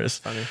 3 hours.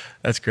 Funny.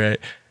 That's great.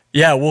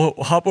 Yeah, we'll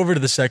hop over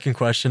to the second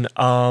question.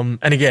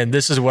 And again,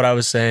 this is what I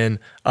was saying.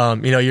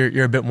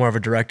 You're a bit more of a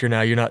director now.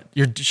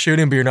 You're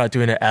shooting, but you're not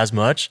doing it as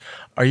much.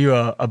 Are you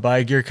a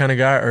buy gear kind of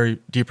guy, or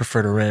do you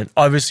prefer to rent?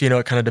 Obviously,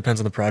 it kind of depends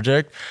on the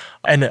project.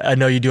 And I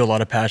know you do a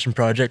lot of passion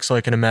projects, so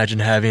I can imagine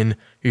having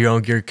your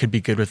own gear could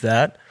be good with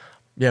that.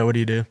 Yeah, what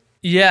do you do?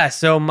 Yeah,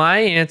 so my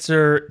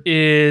answer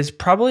is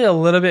probably a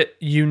little bit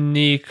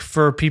unique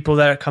for people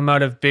that come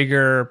out of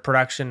bigger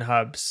production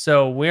hubs.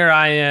 So where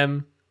I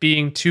am,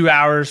 being 2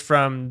 hours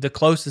from the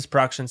closest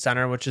production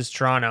center, which is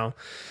Toronto,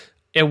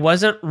 it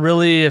wasn't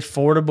really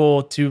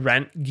affordable to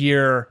rent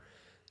gear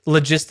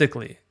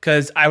logistically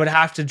because I would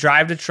have to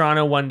drive to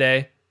Toronto one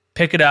day,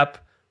 pick it up,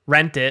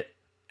 rent it,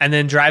 and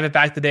then drive it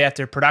back the day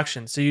after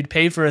production. So you'd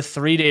pay for a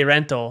 3-day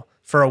rental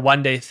for a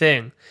 1-day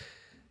thing,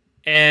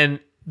 and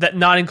that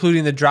not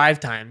including the drive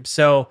time.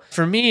 So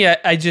for me,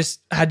 I just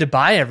had to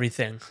buy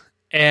everything.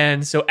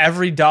 And so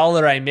every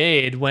dollar I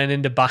made went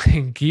into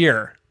buying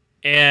gear.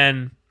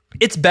 And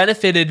it's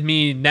benefited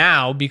me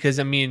now because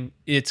I mean,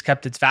 it's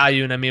kept its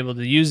value and I'm able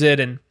to use it.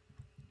 And,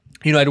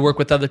 you know, I'd work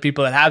with other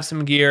people that have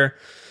some gear,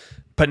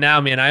 but now,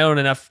 man, I own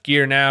enough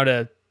gear now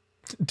to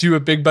do a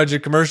big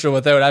budget commercial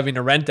without having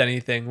to rent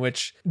anything,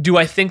 which do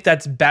I think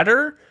that's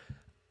better?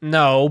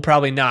 No,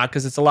 probably not,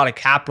 because it's a lot of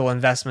capital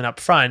investment up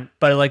front.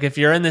 But like if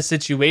you're in this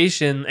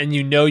situation and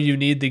you know you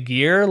need the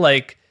gear,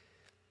 like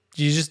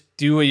you just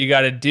do what you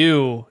got to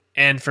do.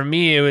 And for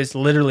me, it was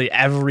literally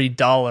every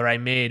dollar I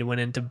made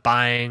went into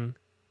buying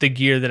the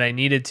gear that I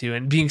needed to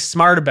and being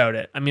smart about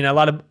it. I mean, I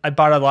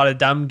bought a lot of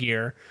dumb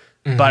gear,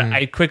 but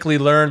I quickly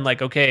learned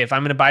like, okay, if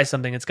I'm going to buy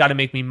something, it's got to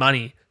make me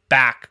money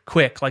back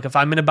quick. Like if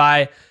I'm going to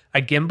buy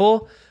a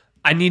gimbal,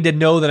 I need to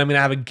know that I'm going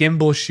to have a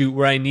gimbal shoot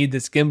where I need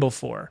this gimbal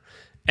for.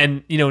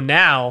 And, you know,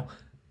 now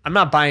I'm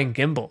not buying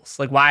gimbals.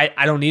 Like why?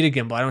 I don't need a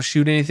gimbal. I don't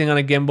shoot anything on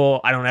a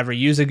gimbal. I don't ever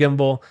use a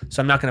gimbal.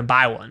 So I'm not going to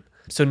buy one.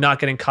 So not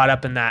getting caught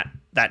up in that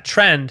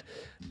trend.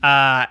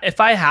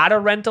 If I had a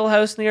rental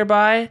house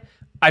nearby,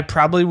 I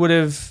probably would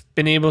have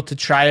been able to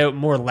try out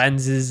more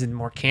lenses and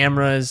more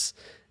cameras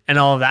and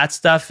all of that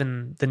stuff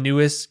and the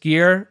newest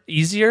gear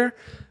easier.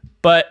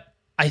 But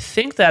I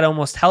think that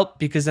almost helped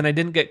because then I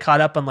didn't get caught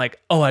up on like,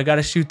 oh, I got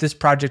to shoot this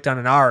project on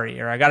an ARRI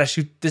or I got to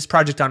shoot this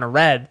project on a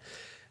Red.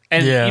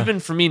 And even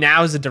for me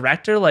now as a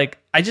director, like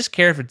I just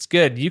care if it's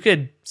good. You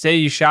could say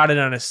you shot it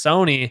on a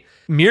Sony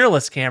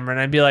mirrorless camera and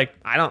I'd be like,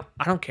 I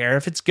don't care.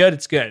 If it's good,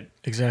 it's good.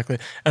 Exactly.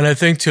 And I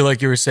think too,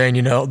 like you were saying,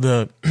 you know,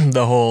 the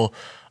whole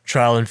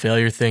trial and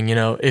failure thing, you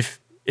know, if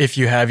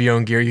you have your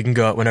own gear, you can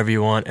go out whenever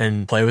you want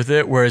and play with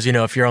it. Whereas, you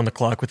know, if you're on the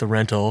clock with a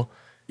rental,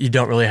 you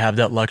don't really have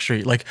that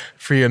luxury. Like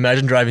for you,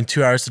 imagine driving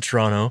 2 hours to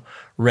Toronto,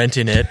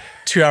 renting it,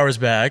 2 hours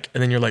back,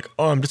 and then you're like,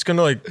 oh, I'm just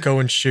gonna like go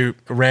and shoot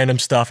random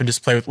stuff and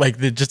just play with.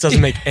 Like it just doesn't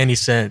make any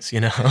sense,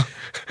 you know?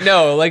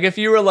 No, like if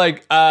you were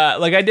like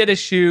I did a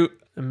shoot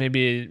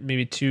maybe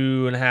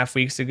 2.5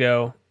 weeks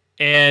ago,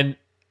 and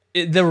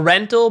the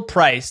rental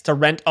price to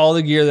rent all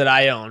the gear that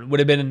I own would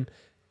have been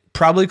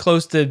probably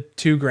close to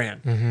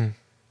 $2,000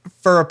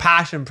 for a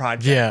passion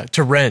project. Yeah,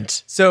 to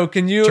rent. So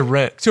can you to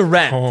rent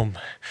home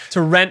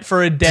to rent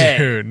for a day?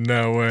 Dude,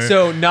 no way.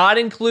 So not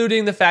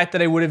including the fact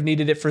that I would have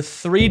needed it for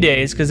 3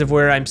 days because of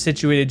where I'm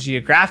situated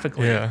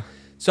geographically. Yeah.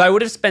 So I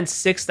would have spent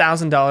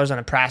 $6,000 on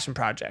a passion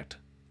project.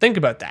 Think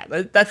about that.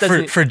 That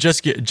doesn't for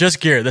just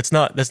gear. That's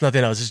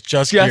nothing else. It's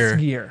just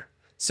gear.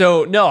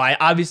 So no, I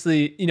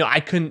obviously, you know,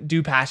 I couldn't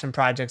do passion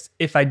projects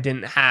if I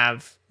didn't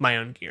have my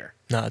own gear.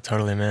 No,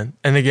 totally, man.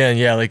 And again,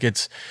 yeah, like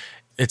it's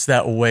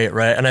that weight,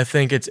 right? And I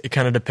think it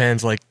kind of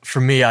depends. Like for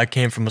me, I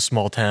came from a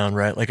small town,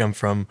 right? Like I'm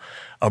from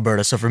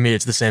Alberta. So for me,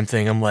 it's the same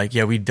thing. I'm like,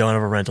 yeah, we don't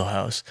have a rental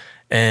house.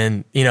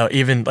 And, you know,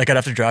 even like I'd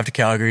have to drive to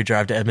Calgary,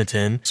 drive to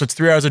Edmonton. So it's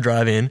 3 hours of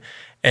driving.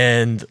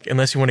 And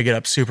unless you want to get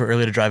up super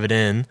early to drive it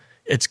in,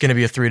 it's going to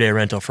be a 3-day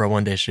rental for a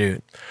 1-day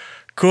shoot.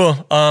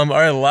 Cool. All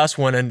right, the last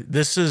one. And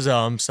this is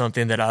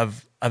something that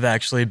I've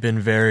actually been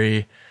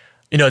very...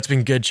 You know, it's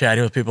been good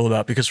chatting with people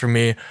about, because for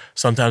me,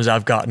 sometimes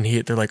I've gotten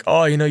heat. They're like,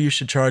 oh, you know, you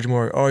should charge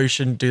more. Oh, you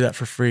shouldn't do that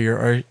for free,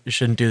 or you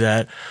shouldn't do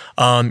that.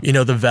 You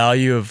know, the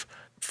value of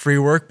free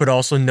work, but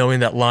also knowing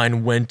that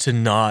line when to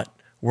not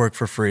work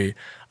for free.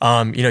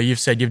 You know, you've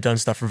said you've done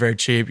stuff for very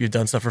cheap. You've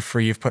done stuff for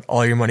free. You've put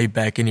all your money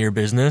back into your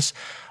business.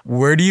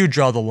 Where do you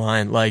draw the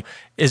line? Like,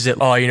 is it,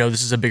 oh, you know,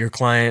 this is a bigger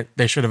client,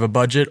 they should have a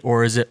budget?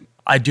 Or is it,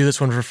 I do this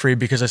one for free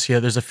because I see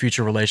that there's a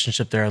future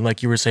relationship there. And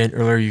like you were saying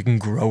earlier, you can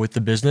grow with the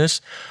business.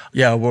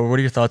 Yeah. What are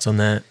your thoughts on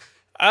that?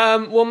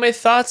 Well, my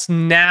thoughts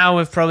now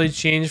have probably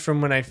changed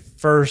from when I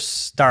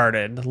first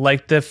started.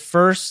 Like the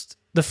first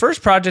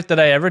project that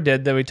I ever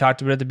did that we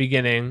talked about at the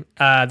beginning,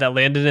 that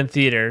landed in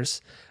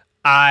theaters,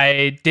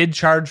 I did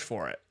charge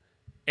for it.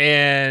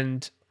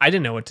 And I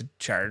didn't know what to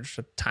charge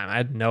at the time. I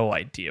had no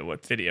idea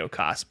what video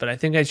cost, but I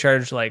think I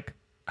charged like,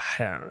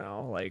 I don't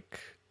know, like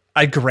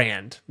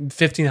 $1,000,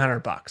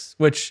 $1,500,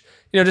 which,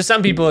 you know, to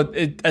some people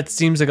it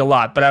seems like a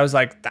lot, but I was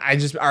like, I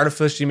just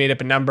artificially made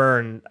up a number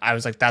and I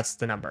was like, that's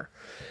the number.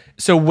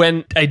 So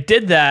when I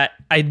did that,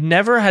 I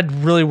never had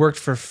really worked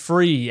for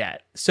free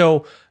yet.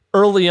 So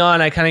early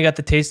on, I kind of got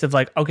the taste of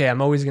like, okay,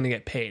 I'm always going to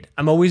get paid.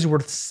 I'm always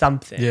worth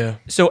something. Yeah.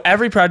 So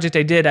every project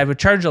I did, I would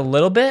charge a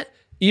little bit.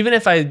 Even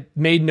if I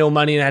made no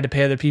money and I had to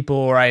pay other people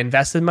or I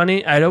invested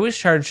money, I'd always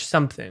charge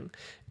something.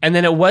 And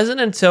then it wasn't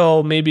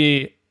until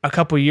maybe a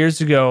couple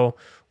years ago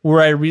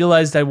where I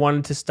realized I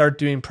wanted to start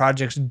doing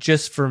projects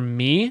just for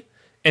me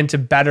and to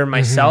better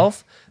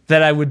myself,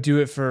 that I would do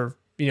it for,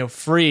 you know,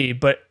 free,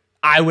 but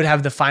I would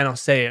have the final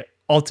say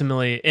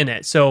ultimately in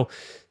it. So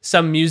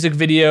some music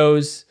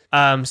videos,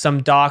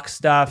 some doc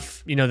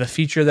stuff, you know, the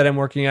feature that I'm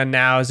working on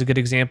now is a good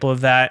example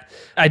of that.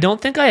 I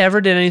don't think I ever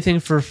did anything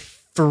for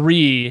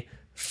free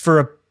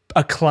for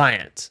a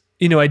client.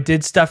 You know, I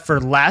did stuff for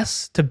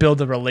less to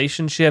build a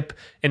relationship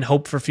and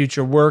hope for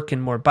future work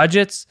and more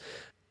budgets,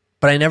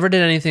 but I never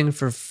did anything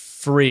for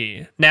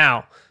free.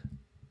 Now,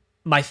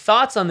 my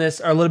thoughts on this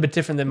are a little bit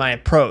different than my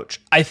approach.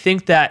 I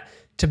think that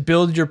to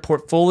build your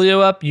portfolio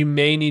up, you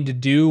may need to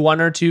do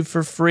 1 or 2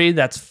 for free.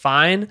 That's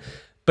fine.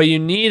 But you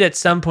need at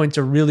some point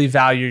to really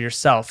value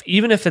yourself.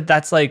 Even if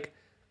that's like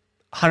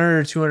 100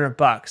 or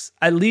 $200.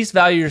 At least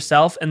value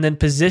yourself and then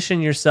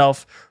position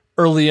yourself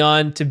early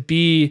on to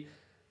be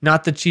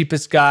not the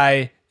cheapest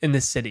guy in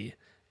the city.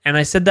 And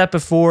I said that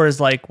before, is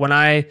like when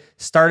I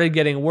started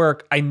getting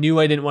work, I knew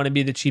I didn't want to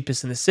be the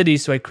cheapest in the city.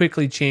 So I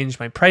quickly changed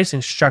my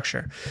pricing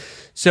structure.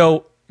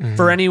 So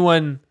for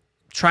anyone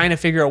trying to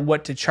figure out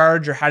what to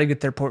charge or how to get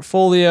their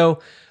portfolio,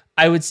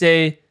 I would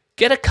say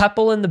get a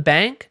couple in the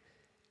bank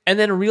and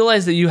then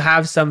realize that you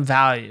have some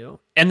value.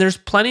 And there's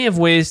plenty of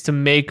ways to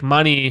make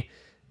money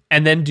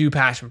and then do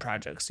passion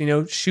projects.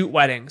 Shoot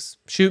weddings,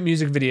 shoot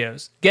music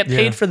videos, get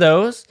paid for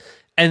those,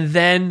 and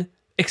then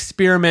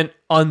experiment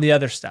on the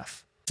other stuff.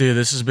 Dude,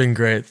 this has been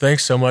great.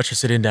 Thanks so much for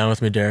sitting down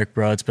with me, Derek,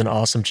 bro. It's been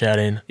awesome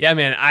chatting. Yeah,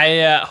 man.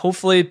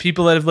 Hopefully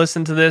people that have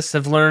listened to this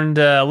have learned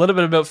a little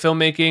bit about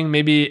filmmaking,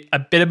 maybe a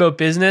bit about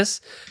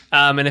business.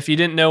 And if you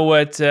didn't know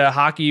what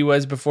hockey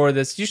was before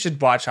this, you should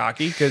watch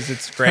hockey because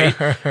it's great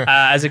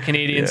as a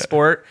Canadian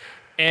sport.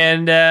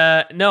 And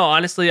no,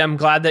 honestly, I'm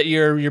glad that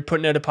you're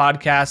putting out a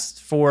podcast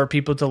for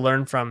people to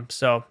learn from.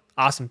 So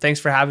awesome. Thanks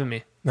for having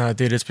me. No,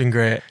 dude, it's been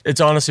great. It's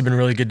honestly been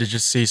really good to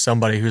just see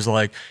somebody who's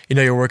like,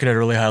 you're working at a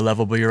really high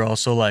level, but you're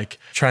also like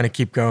trying to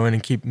keep growing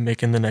and keep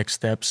making the next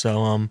step.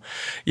 So,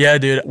 yeah,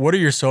 dude, what are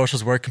your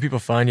socials? Where can people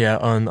find you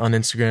on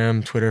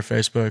Instagram, Twitter,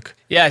 Facebook?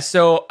 Yeah,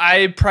 so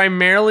I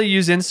primarily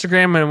use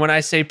Instagram. And when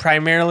I say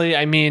primarily,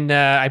 I mean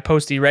I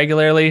post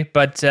irregularly,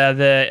 but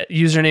the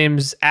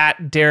username's at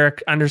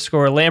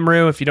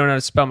Derek_Lamoureux. If you don't know how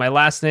to spell my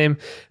last name,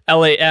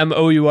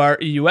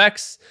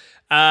 LAMOUREUX.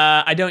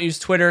 I don't use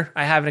Twitter.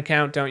 I have an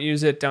account. Don't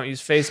use it. Don't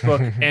use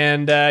Facebook.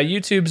 And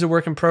YouTube's a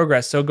work in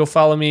progress. So go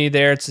follow me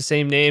there. It's the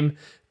same name.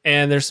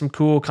 And there's some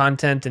cool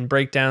content and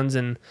breakdowns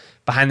and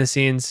behind the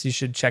scenes you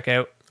should check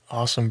out.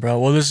 Awesome, bro.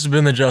 Well, this has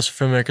been the Just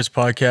for Filmmakers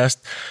podcast,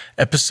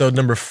 episode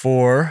number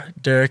 4.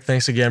 Derek,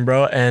 thanks again,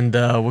 bro. And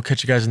we'll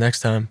catch you guys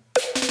next time.